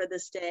vision for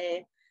this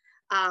day.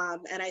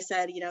 And I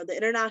said, the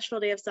International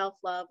Day of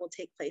Self-Love will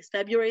take place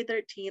February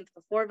 13th,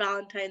 before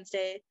Valentine's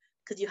Day,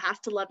 because you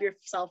have to love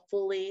yourself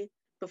fully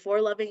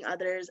before loving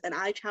others. And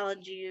I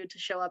challenge you to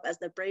show up as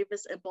the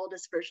bravest and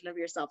boldest version of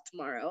yourself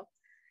tomorrow.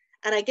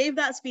 And I gave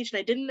that speech, and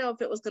I didn't know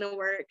if it was going to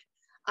work.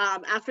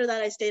 After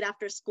that, I stayed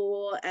after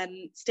school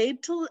and stayed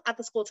at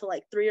the school till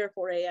like 3 or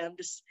 4 a.m.,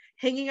 just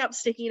hanging up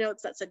sticky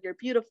notes that said, you're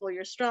beautiful,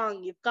 you're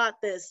strong, you've got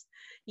this,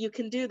 you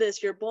can do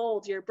this, you're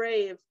bold, you're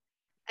brave.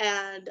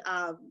 And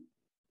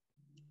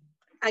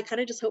I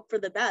kind of just hoped for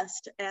the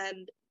best.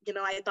 And,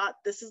 I thought,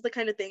 this is the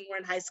kind of thing where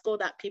in high school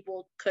that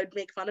people could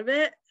make fun of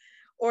it,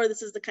 or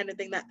this is the kind of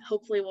thing that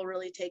hopefully will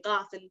really take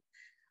off. And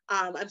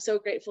I'm so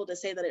grateful to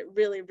say that it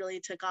really, really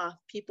took off.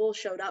 People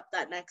showed up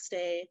that next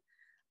day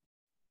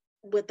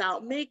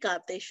without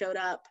makeup. They showed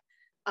up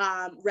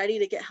ready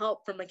to get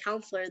help from a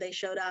counselor. They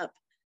showed up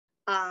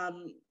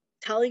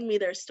telling me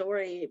their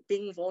story,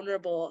 being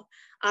vulnerable.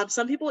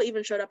 Some people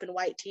even showed up in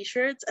white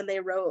t-shirts, and they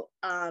wrote,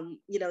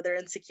 their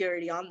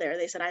insecurity on there.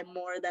 They said, I'm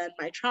more than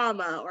my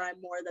trauma, or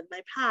I'm more than my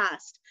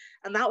past.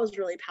 And that was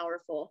really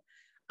powerful.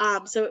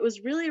 So it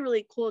was really,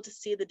 really cool to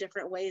see the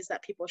different ways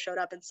that people showed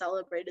up and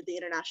celebrated the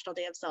International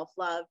Day of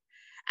Self-Love.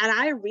 And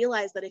I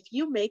realized that if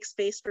you make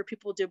space for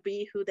people to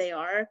be who they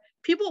are,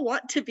 people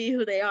want to be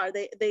who they are.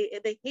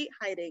 They hate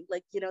hiding.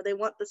 Like, you know, they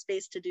want the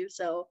space to do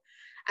so.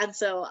 And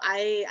so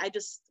I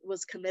just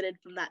was committed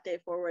from that day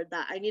forward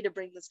that I need to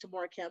bring this to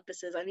more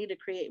campuses. I need to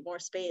create more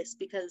space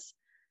because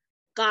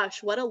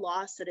gosh, what a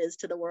loss it is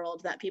to the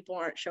world that people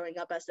aren't showing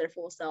up as their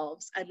full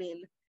selves. I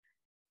mean,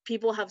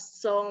 people have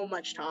so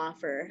much to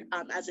offer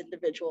as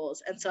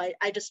individuals. And so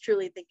I just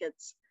truly think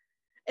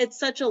it's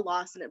such a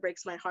loss, and it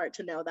breaks my heart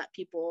to know that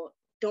people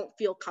don't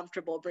feel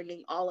comfortable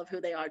bringing all of who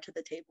they are to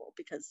the table,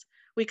 because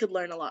we could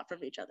learn a lot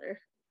from each other.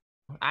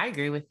 I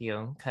agree with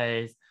you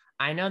because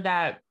I know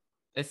that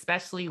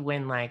especially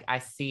when like I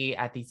see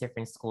at these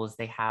different schools,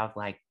 they have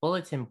like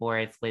bulletin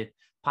boards with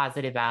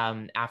positive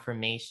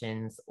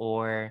affirmations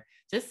or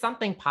just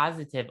something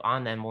positive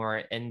on them, or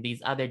in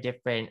these other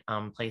different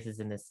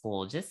places in the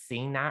school. Just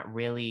seeing that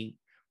really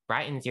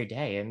brightens your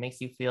day. It makes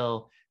you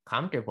feel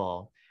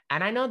comfortable.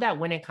 And I know that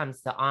when it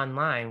comes to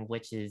online,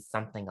 which is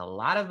something a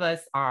lot of us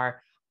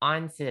are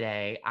on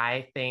today,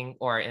 I think,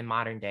 or in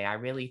modern day, I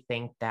really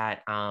think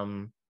that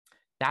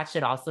that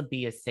should also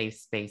be a safe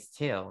space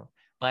too.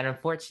 But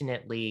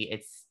unfortunately,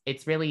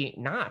 it's really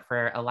not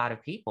for a lot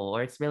of people,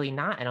 or it's really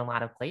not in a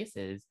lot of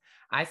places.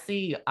 I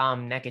see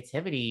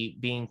negativity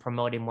being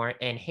promoted more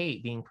and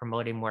hate being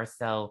promoted more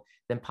so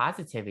than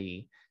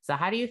positivity. So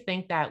how do you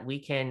think that we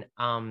can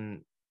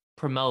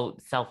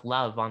promote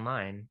self-love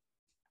online?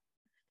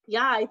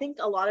 Yeah, I think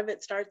a lot of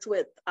it starts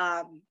with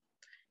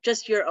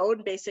just your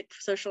own basic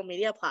social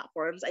media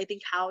platforms. I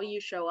think how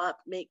you show up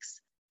makes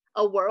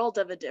a world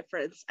of a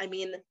difference. I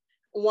mean,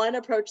 one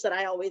approach that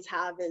I always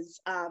have is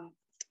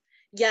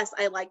yes,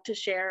 I like to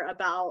share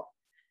about,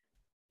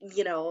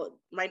 you know,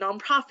 my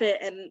nonprofit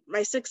and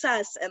my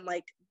success and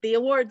like the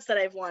awards that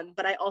I've won,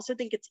 but I also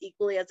think it's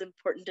equally as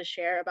important to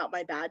share about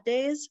my bad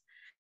days,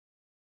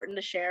 important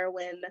to share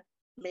when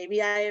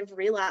maybe I've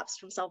relapsed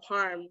from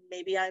self-harm,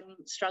 maybe I'm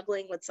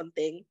struggling with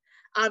something.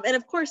 And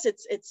of course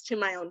it's to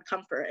my own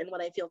comfort and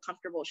what I feel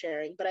comfortable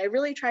sharing, but I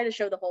really try to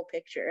show the whole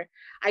picture.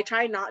 I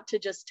try not to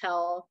just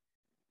tell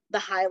the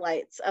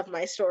highlights of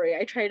my story.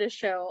 I try to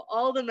show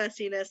all the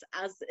messiness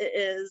as it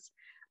is,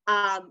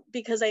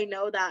 because I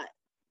know that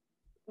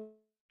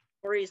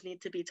stories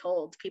need to be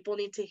told. People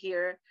need to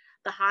hear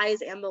the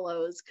highs and the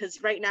lows,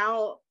 because right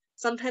now,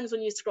 sometimes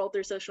when you scroll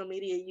through social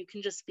media, you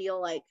can just feel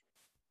like,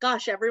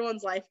 gosh,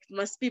 everyone's life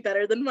must be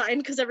better than mine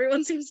because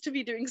everyone seems to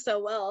be doing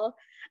so well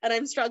and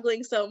I'm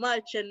struggling so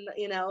much. And,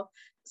 you know,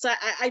 so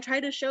I try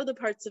to show the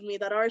parts of me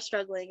that are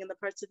struggling and the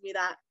parts of me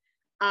that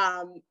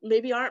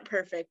maybe aren't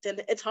perfect.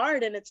 And it's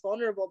hard and it's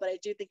vulnerable, but I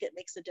do think it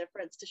makes a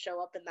difference to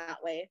show up in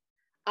that way.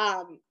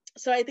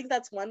 So I think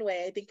that's one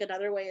way. I think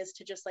another way is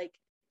to just like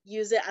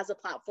use it as a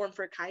platform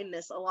for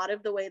kindness. A lot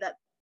of the way that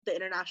the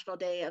International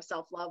Day of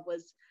Self-Love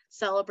was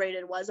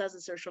celebrated was as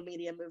a social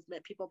media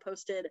movement. People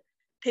posted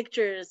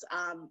pictures,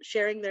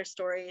 sharing their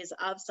stories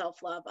of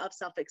self-love, of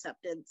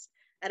self-acceptance.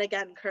 And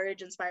again,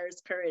 courage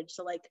inspires courage.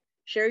 So like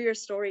share your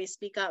story,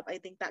 speak up. I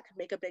think that could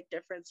make a big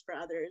difference for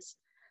others.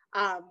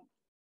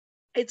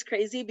 It's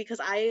crazy because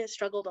I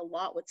struggled a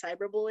lot with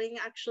cyberbullying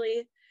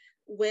actually.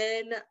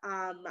 When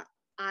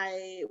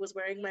I was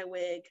wearing my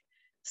wig,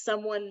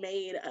 someone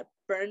made a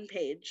burn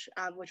page,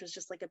 which was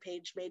just like a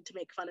page made to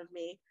make fun of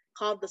me,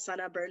 called the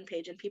Sana burn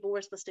page, and people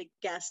were supposed to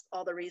guess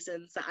all the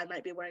reasons that I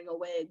might be wearing a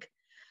wig.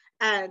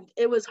 And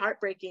it was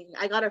heartbreaking.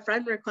 I got a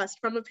friend request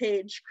from a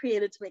page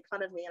created to make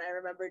fun of me, and I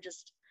remember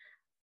just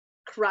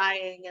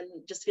crying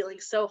and just feeling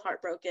so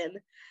heartbroken.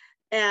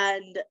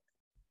 And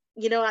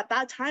you know, at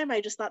that time,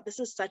 I just thought this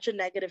is such a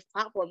negative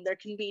platform. There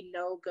can be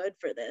no good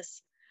for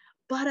this.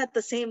 But at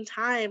the same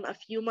time, a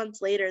few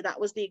months later, that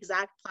was the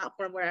exact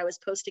platform where I was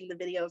posting the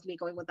video of me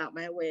going without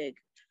my wig.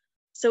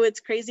 So it's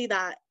crazy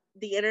that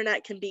the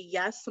internet can be,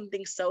 yes,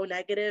 something so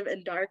negative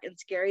and dark and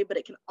scary, but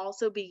it can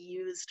also be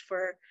used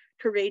for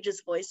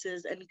courageous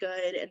voices and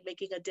good and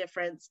making a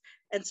difference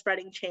and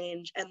spreading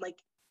change. And like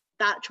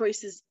that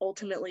choice is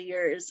ultimately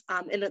yours,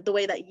 in the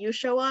way that you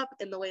show up,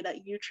 in the way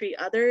that you treat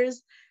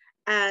others,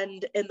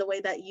 and in the way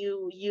that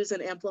you use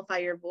and amplify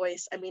your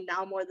voice. I mean,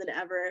 now more than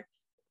ever,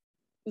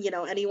 you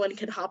know, anyone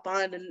can hop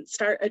on and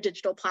start a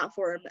digital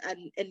platform,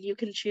 and you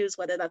can choose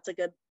whether that's a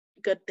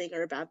good thing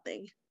or a bad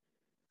thing.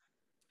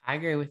 I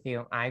agree with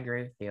you. I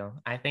agree with you.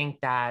 I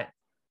think that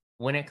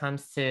when it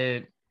comes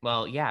to,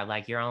 well, yeah,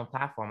 like your own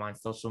platform on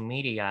social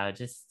media,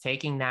 just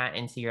taking that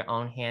into your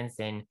own hands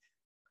and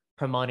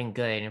promoting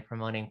good and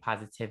promoting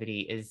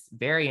positivity is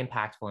very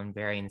impactful and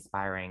very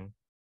inspiring.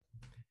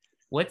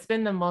 What's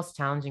been the most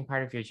challenging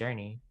part of your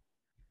journey?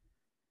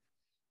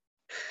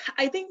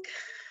 I think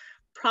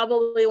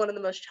probably one of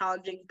the most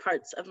challenging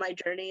parts of my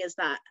journey is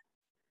that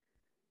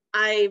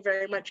I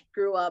very much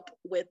grew up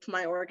with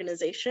my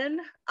organization.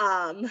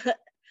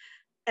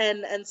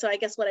 And so I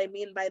guess what I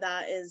mean by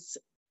that is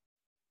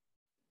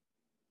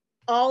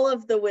all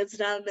of the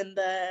wisdom and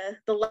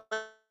the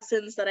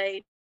lessons that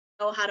I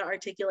know how to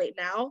articulate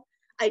now,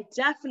 I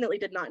definitely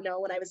did not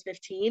know when I was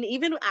 15,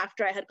 even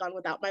after I had gone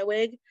without my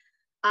wig.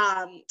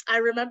 I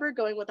remember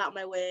going without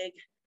my wig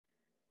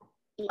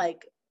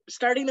like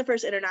starting the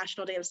first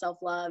International Day of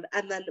Self-Love,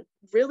 and then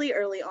really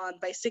early on,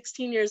 by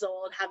 16 years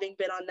old, having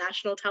been on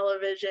national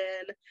television,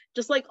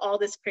 just like all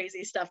this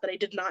crazy stuff that I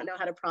did not know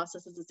how to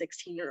process as a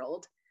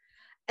 16-year-old.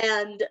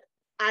 And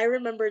I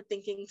remember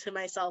thinking to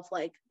myself,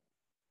 like,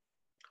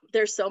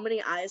 there's so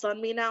many eyes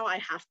on me now, I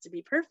have to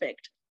be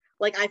perfect.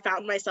 Like, I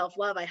found my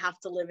self-love, I have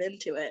to live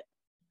into it.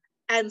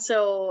 And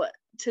so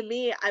to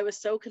me, I was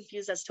so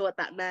confused as to what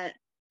that meant,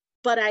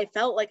 but I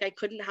felt like I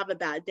couldn't have a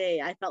bad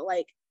day. I felt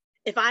like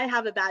if I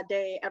have a bad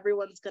day,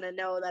 everyone's going to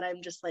know that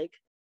I'm just like,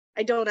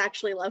 I don't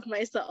actually love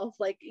myself.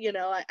 Like, you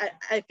know,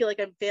 I feel like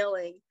I'm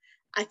failing.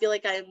 I feel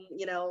like I'm,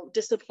 you know,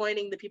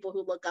 disappointing the people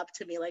who look up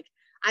to me. Like,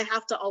 I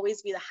have to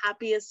always be the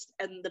happiest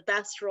and the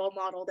best role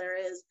model there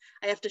is.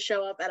 I have to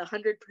show up at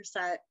 100%.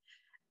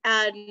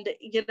 And,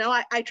 you know,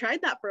 I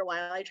tried that for a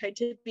while. I tried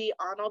to be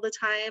on all the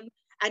time.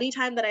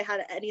 Anytime that I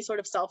had any sort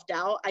of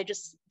self-doubt, I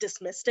just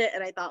dismissed it.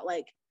 And I thought,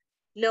 like,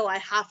 no, I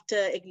have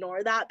to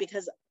ignore that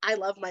because I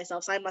love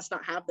myself, so I must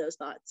not have those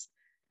thoughts.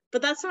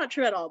 But that's not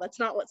true at all. That's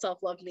not what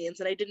self-love means.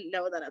 And I didn't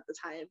know that at the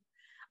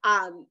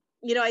time.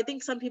 You know, I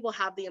think some people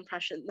have the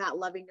impression that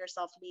loving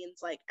yourself means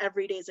like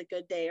every day is a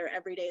good day or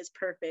every day is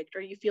perfect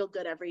or you feel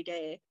good every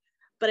day.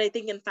 But I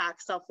think in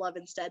fact, self-love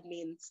instead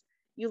means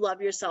you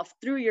love yourself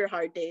through your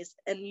hard days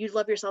and you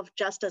love yourself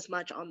just as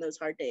much on those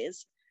hard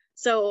days.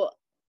 So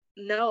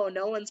no,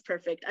 no one's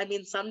perfect. I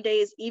mean, some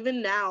days,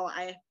 even now,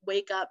 I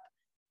wake up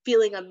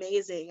feeling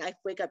amazing. I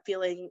wake up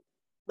feeling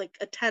like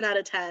a 10 out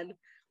of 10.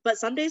 But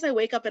some days I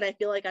wake up and I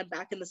feel like I'm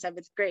back in the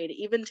 7th grade,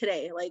 even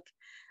today. Like,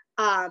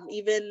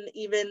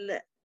 even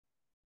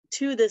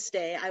to this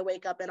day, I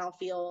wake up and I'll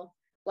feel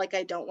like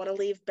I don't want to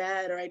leave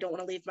bed or I don't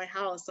want to leave my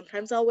house.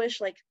 Sometimes I'll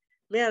wish like,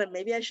 man,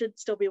 maybe I should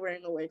still be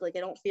wearing a wig. Like,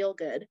 I don't feel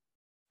good.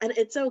 And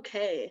it's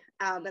okay.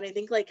 And I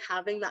think like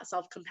having that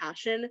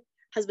self-compassion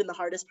has been the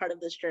hardest part of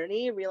this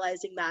journey,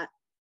 realizing that,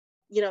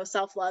 you know,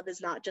 self-love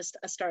is not just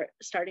a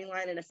starting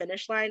line and a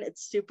finish line.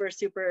 It's super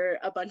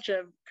a bunch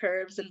of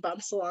curves and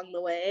bumps along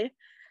the way.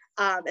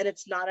 And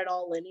it's not at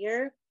all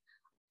linear.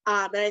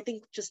 And I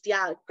think just,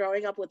 yeah,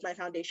 growing up with my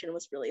foundation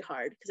was really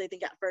hard because I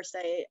think at first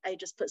I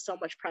just put so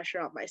much pressure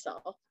on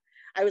myself.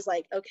 I was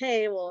like,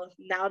 okay, well,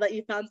 now that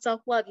you found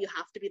self-love, you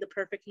have to be the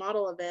perfect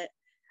model of it.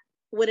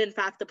 When in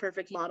fact, the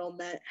perfect model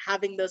meant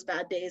having those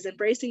bad days,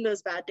 embracing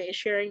those bad days,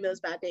 sharing those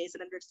bad days,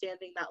 and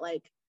understanding that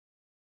like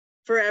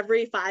for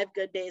every 5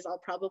 good days, I'll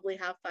probably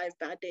have 5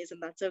 bad days,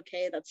 and that's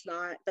okay.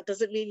 That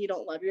doesn't mean you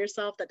don't love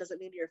yourself. That doesn't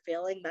mean you're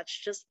failing. That's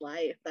just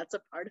life. That's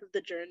a part of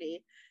the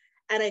journey.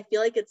 And I feel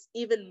like it's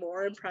even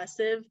more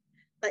impressive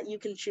that you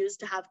can choose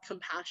to have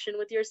compassion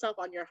with yourself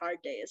on your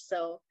hard days.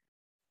 So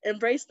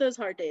embrace those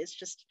hard days.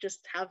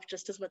 Just have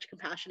just as much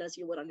compassion as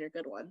you would on your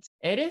good ones.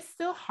 It is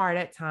still hard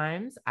at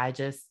times. I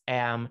just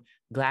am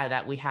glad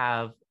that we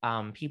have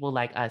people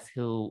like us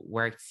who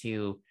work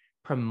to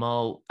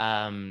promote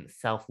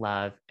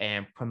self-love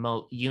and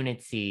promote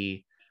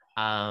unity.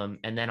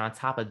 And then on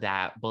top of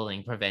that,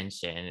 bullying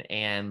prevention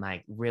and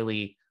like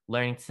really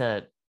learning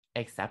to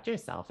accept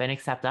yourself and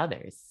accept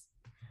others.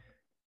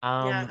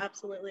 Yeah,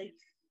 absolutely.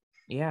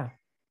 Yeah.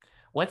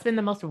 What's been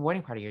the most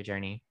rewarding part of your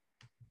journey?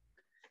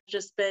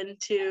 Just been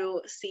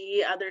to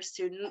see other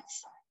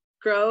students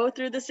grow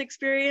through this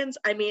experience.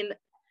 I mean,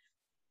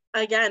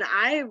 again,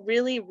 I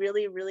really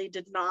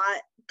did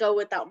not go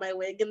without my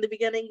wig in the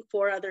beginning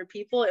for other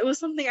people. It was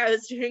something I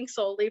was doing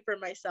solely for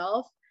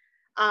myself.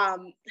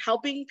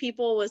 Helping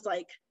people was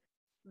like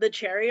the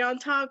cherry on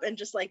top, and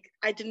just like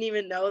I didn't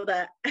even know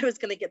that I was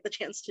going to get the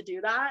chance to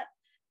do that.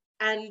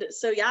 And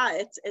so yeah,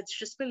 it's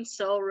just been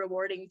so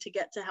rewarding to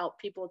get to help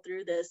people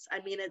through this. I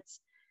mean,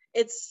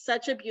 it's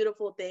such a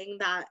beautiful thing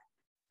that,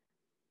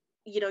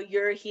 you know,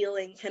 your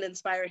healing can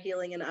inspire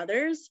healing in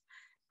others.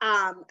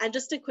 And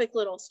just a quick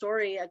little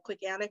story, a quick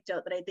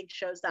anecdote that I think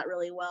shows that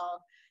really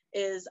well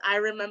is I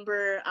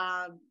remember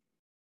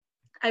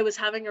I was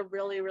having a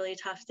really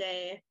tough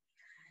day.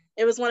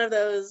 It was one of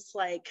those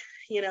like,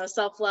 you know,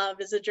 self-love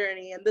is a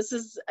journey. And this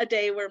is a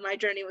day where my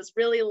journey was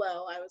really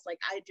low. I was like,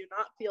 I do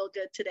not feel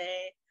good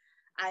today.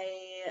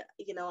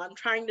 I'm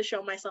trying to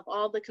show myself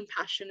all the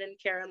compassion and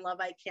care and love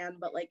I can,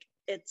 but like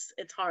it's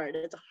hard.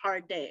 It's a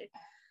hard day.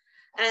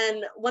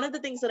 And one of the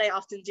things that I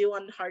often do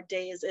on hard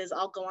days is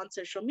I'll go on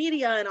social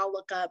media and I'll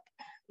look up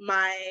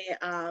my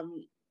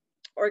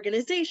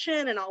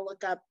organization and I'll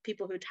look up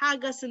people who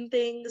tag us in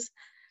things.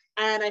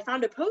 And I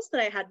found a post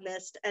that I had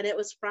missed, and it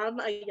was from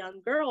a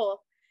young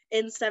girl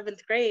in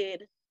 7th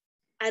grade.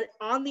 And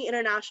on the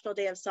International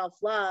Day of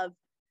Self-Love,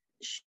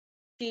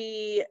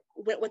 she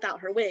went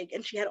without her wig,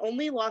 and she had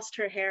only lost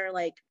her hair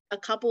like a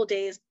couple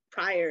days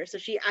prior. So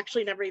she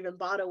actually never even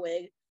bought a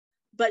wig.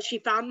 But she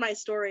found my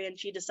story and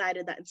she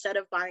decided that instead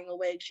of buying a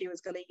wig, she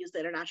was going to use the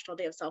International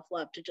Day of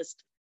Self-Love to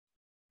just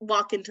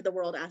walk into the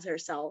world as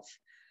herself.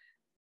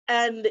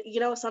 And, you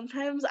know,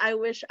 sometimes I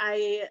wish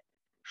I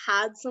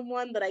had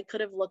someone that I could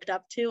have looked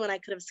up to and I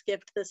could have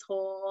skipped this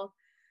whole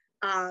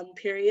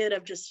period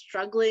of just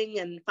struggling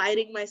and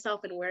fighting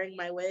myself and wearing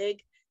my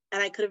wig.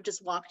 And I could have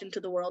just walked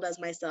into the world as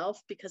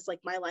myself, because like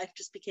my life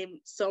just became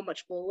so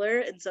much fuller,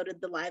 and so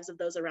did the lives of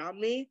those around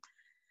me.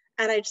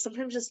 And I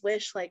sometimes just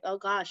wish, like, oh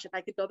gosh, if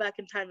I could go back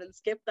in time and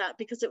skip that,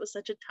 because it was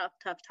such a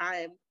tough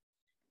time.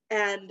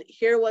 And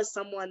here was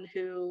someone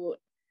who,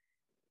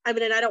 I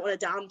mean, and I don't want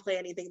to downplay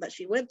anything that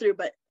she went through,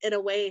 but in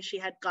a way, she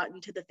had gotten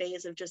to the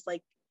phase of just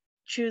like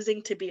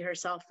choosing to be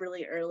herself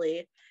really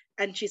early.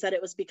 And she said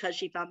it was because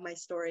she found my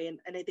story. And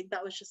I think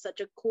that was just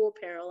such a cool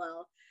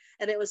parallel.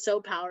 And it was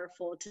so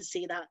powerful to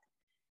see that,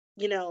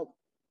 you know,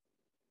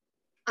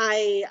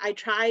 I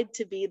tried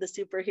to be the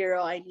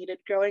superhero I needed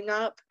growing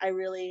up. I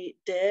really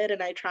did.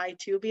 And I try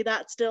to be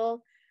that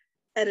still.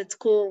 And it's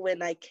cool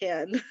when I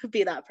can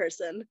be that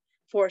person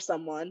for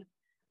someone.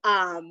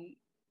 Um,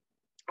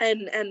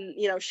 and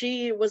you know,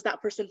 she was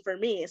that person for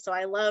me. So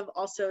I love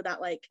also that,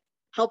 like,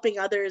 helping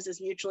others is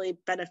mutually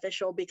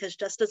beneficial, because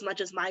just as much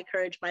as my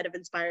courage might have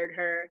inspired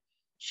her,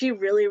 she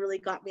really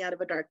got me out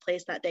of a dark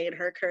place that day, and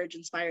her courage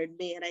inspired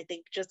me. And I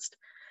think just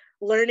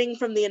learning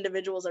from the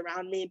individuals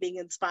around me, being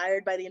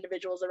inspired by the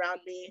individuals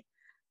around me,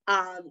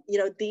 you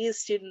know, these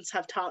students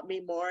have taught me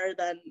more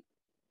than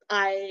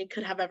I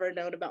could have ever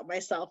known about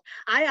myself.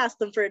 I ask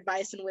them for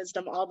advice and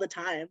wisdom all the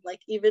time, like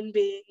even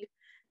being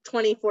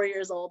 24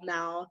 years old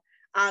now,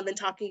 and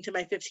talking to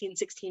my 15,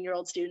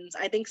 16-year-old students.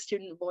 I think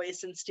student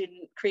voice and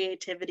student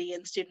creativity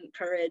and student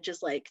courage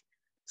is like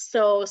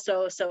so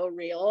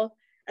real.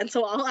 And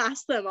so I'll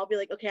ask them, I'll be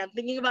like, okay, I'm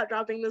thinking about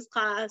dropping this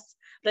class,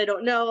 but I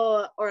don't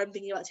know, or I'm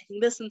thinking about taking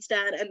this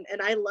instead.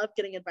 And I love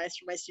getting advice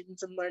from my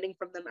students and learning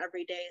from them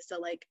every day. So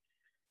like,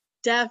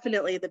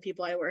 definitely the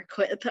people I work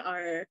with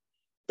are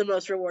the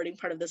most rewarding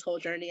part of this whole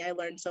journey. I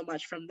learned so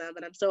much from them,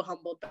 and I'm so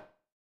humbled.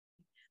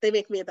 They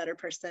make me a better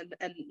person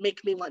and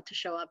make me want to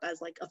show up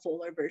as like a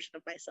fuller version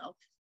of myself.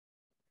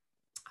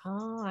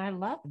 Oh, I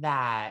love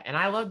that. And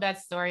I love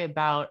that story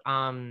about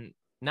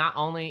not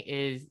only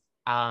is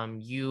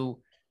you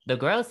the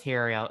girl's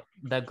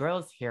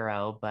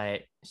hero,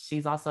 but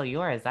she's also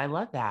yours. I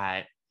love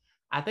that.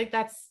 I think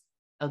that's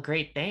a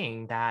great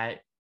thing that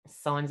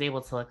someone's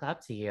able to look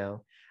up to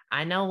you.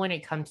 I know when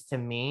it comes to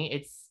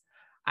me,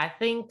 I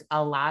think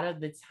a lot of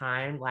the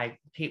time,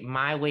 like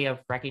my way of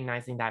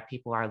recognizing that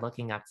people are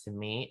looking up to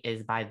me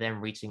is by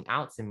them reaching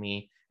out to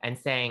me and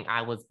saying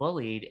I was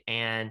bullied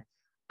and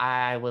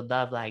I would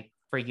love like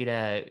for you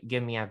to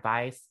give me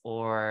advice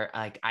or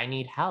like I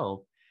need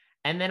help.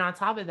 And then on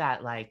top of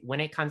that, like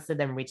when it comes to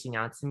them reaching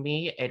out to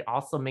me, it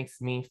also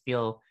makes me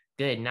feel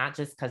good, not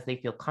just because they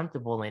feel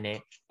comfortable in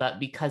it,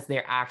 but because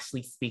they're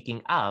actually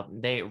speaking up.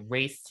 They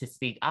race to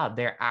speak up.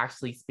 They're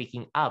actually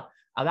speaking up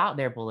about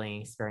their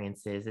bullying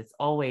experiences. It's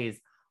always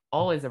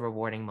a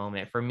rewarding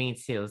moment for me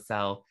too.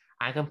 So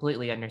I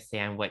completely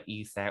understand what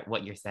you said,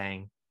 what you're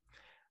saying.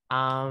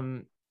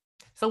 Um,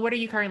 so what are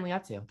you currently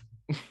up to?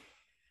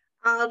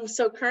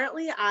 So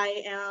currently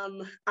I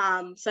am,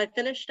 so I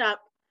finished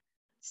up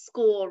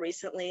school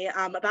recently.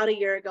 About a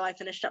year ago, I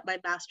finished up my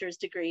master's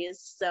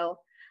degrees. So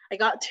I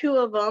got two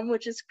of them,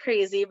 which is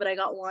crazy, but I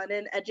got one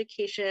in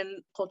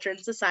education, culture, and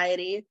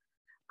society,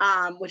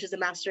 which is a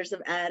master's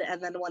of ed,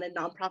 and then one in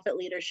nonprofit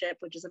leadership,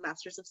 which is a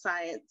master's of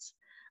science,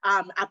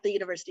 at the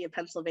University of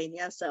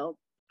Pennsylvania. So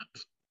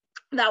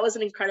that was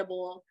an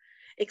incredible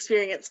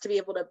experience to be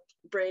able to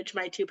bridge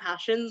my two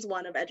passions,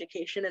 one of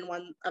education and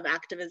one of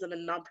activism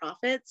and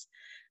nonprofits,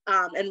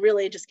 and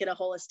really just get a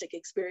holistic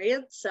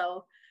experience.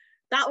 So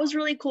that was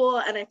really cool.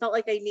 And I felt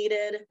like I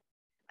needed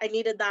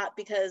that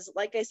because,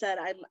 like I said,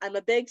 I'm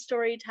a big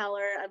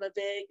storyteller. I'm a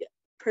big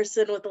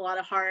person with a lot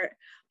of heart,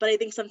 but I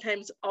think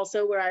sometimes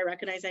also where I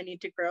recognize I need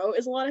to grow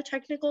is a lot of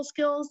technical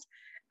skills.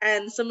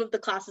 And some of the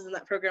classes in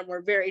that program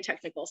were very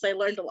technical. So I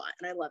learned a lot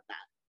and I love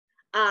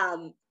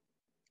that.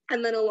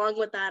 And then along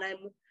with that,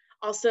 I'm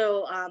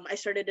also, I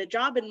started a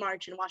job in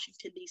March in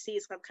Washington, D.C.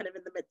 So I'm kind of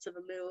in the midst of a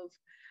move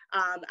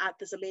at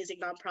this amazing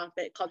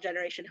nonprofit called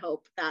Generation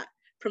Hope that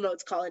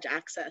promotes college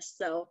access.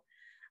 So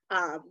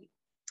um,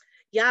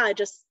 yeah, I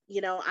just,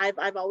 you know,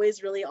 I've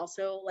always really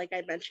also, like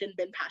I mentioned,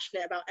 been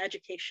passionate about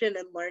education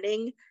and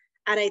learning.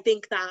 And I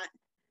think that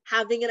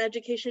having an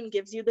education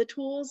gives you the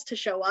tools to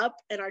show up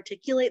and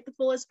articulate the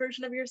fullest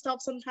version of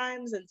yourself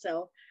sometimes. And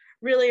so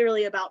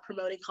really about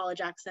promoting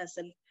college access,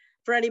 and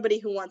for anybody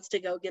who wants to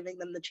go, giving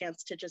them the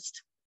chance to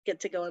just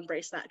get to go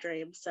embrace that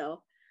dream.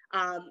 So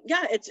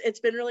yeah, it's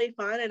been really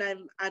fun, and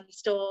I'm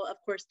still, of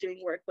course,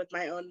 doing work with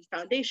my own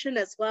foundation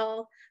as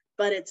well.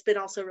 But it's been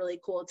also really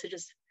cool to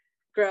just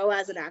grow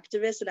as an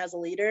activist and as a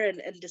leader,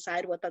 and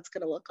decide what that's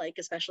going to look like,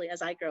 especially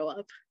as I grow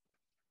up.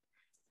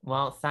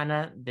 Well,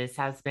 Sana, this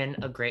has been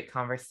a great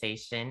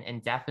conversation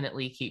and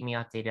definitely keep me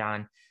updated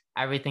on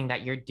everything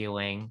that you're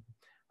doing.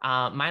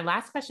 My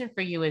last question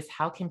for you is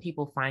how can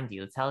people find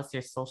you? Tell us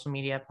your social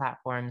media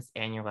platforms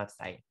and your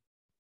website.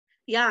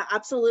 Yeah,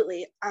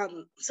 absolutely.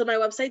 So my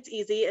website's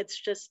easy. It's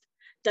just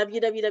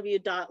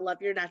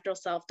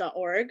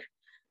www.loveyournaturalself.org.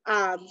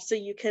 So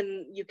you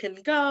can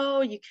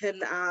go, you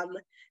can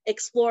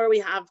explore. We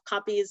have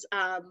copies,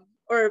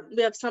 or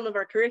we have some of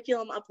our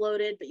curriculum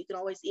uploaded, but you can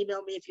always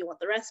email me if you want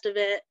the rest of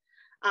it.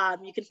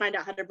 You can find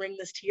out how to bring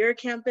this to your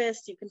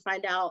campus. You can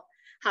find out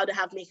how to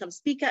have me come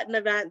speak at an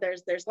event.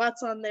 There's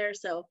lots on there.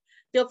 So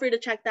feel free to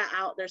check that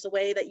out. There's a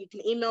way that you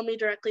can email me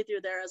directly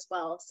through there as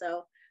well.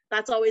 So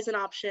that's always an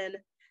option.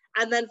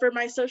 And then for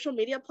my social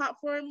media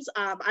platforms,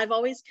 I've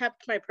always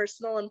kept my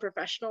personal and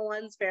professional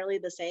ones fairly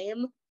the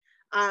same.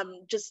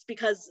 Just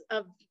because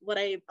of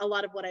a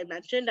lot of what I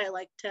mentioned. I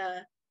like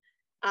to,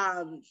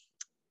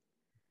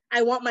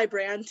 I want my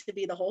brand to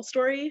be the whole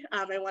story.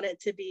 I want it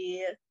to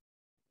be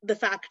the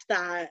fact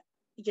that,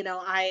 you know,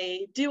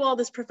 I do all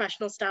this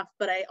professional stuff,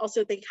 but I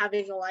also think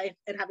having a life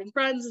and having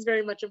friends is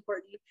very much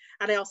important.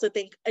 And I also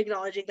think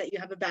acknowledging that you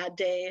have a bad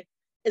day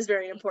is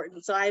very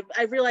important. So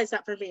I've realized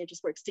that for me, it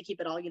just works to keep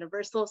it all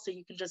universal. So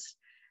you can just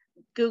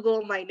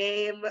Google my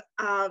name,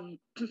 and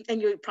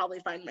you'll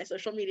probably find my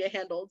social media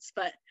handles.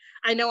 But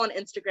I know on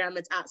Instagram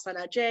it's at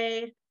Sana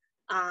J.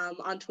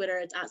 On Twitter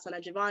it's at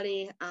Sana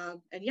Giovanni.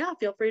 And yeah,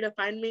 feel free to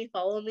find me,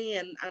 follow me,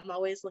 and I'm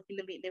always looking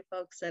to meet new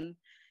folks and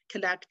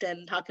connect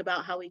and talk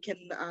about how we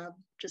can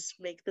just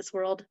make this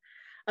world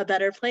a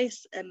better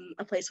place and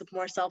a place with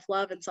more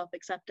self-love and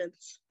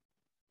self-acceptance.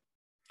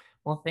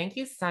 Well, thank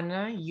you,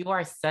 Sana. You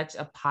are such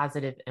a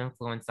positive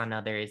influence on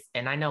others,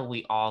 and I know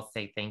we all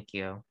say thank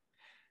you.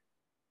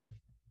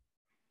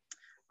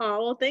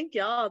 Oh, well, thank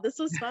y'all. This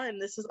was fun.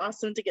 This was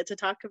awesome to get to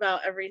talk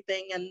about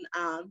everything. And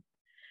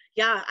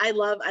yeah, I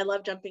love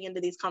jumping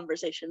into these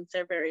conversations.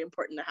 They're very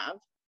important to have.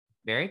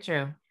 Very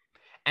true.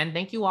 And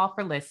thank you all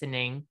for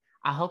listening.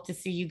 I hope to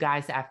see you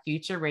guys at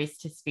future Race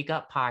to Speak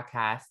Up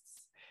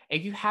podcasts.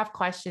 If you have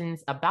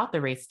questions about the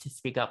Race to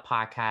Speak Up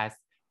podcast,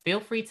 feel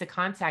free to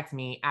contact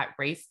me at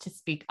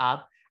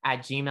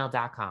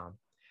racetospeakup@gmail.com.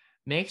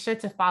 Make sure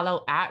to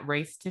follow at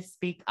Race to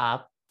Speak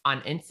Up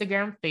on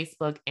Instagram,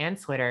 Facebook, and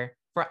Twitter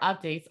for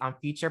updates on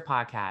future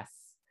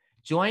podcasts.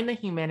 Join the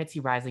Humanity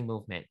Rising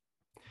movement.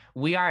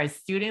 We are a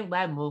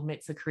student-led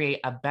movement to create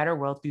a better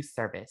world through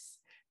service.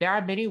 There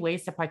are many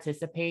ways to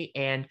participate,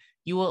 and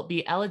you will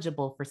be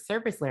eligible for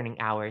service learning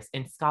hours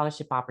and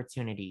scholarship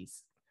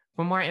opportunities.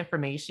 For more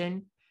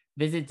information,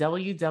 visit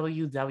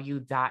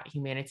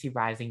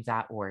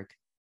www.humanityrising.org.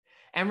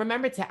 And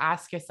remember to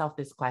ask yourself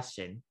this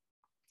question: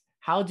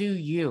 how do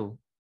you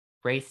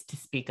race to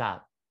speak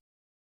up?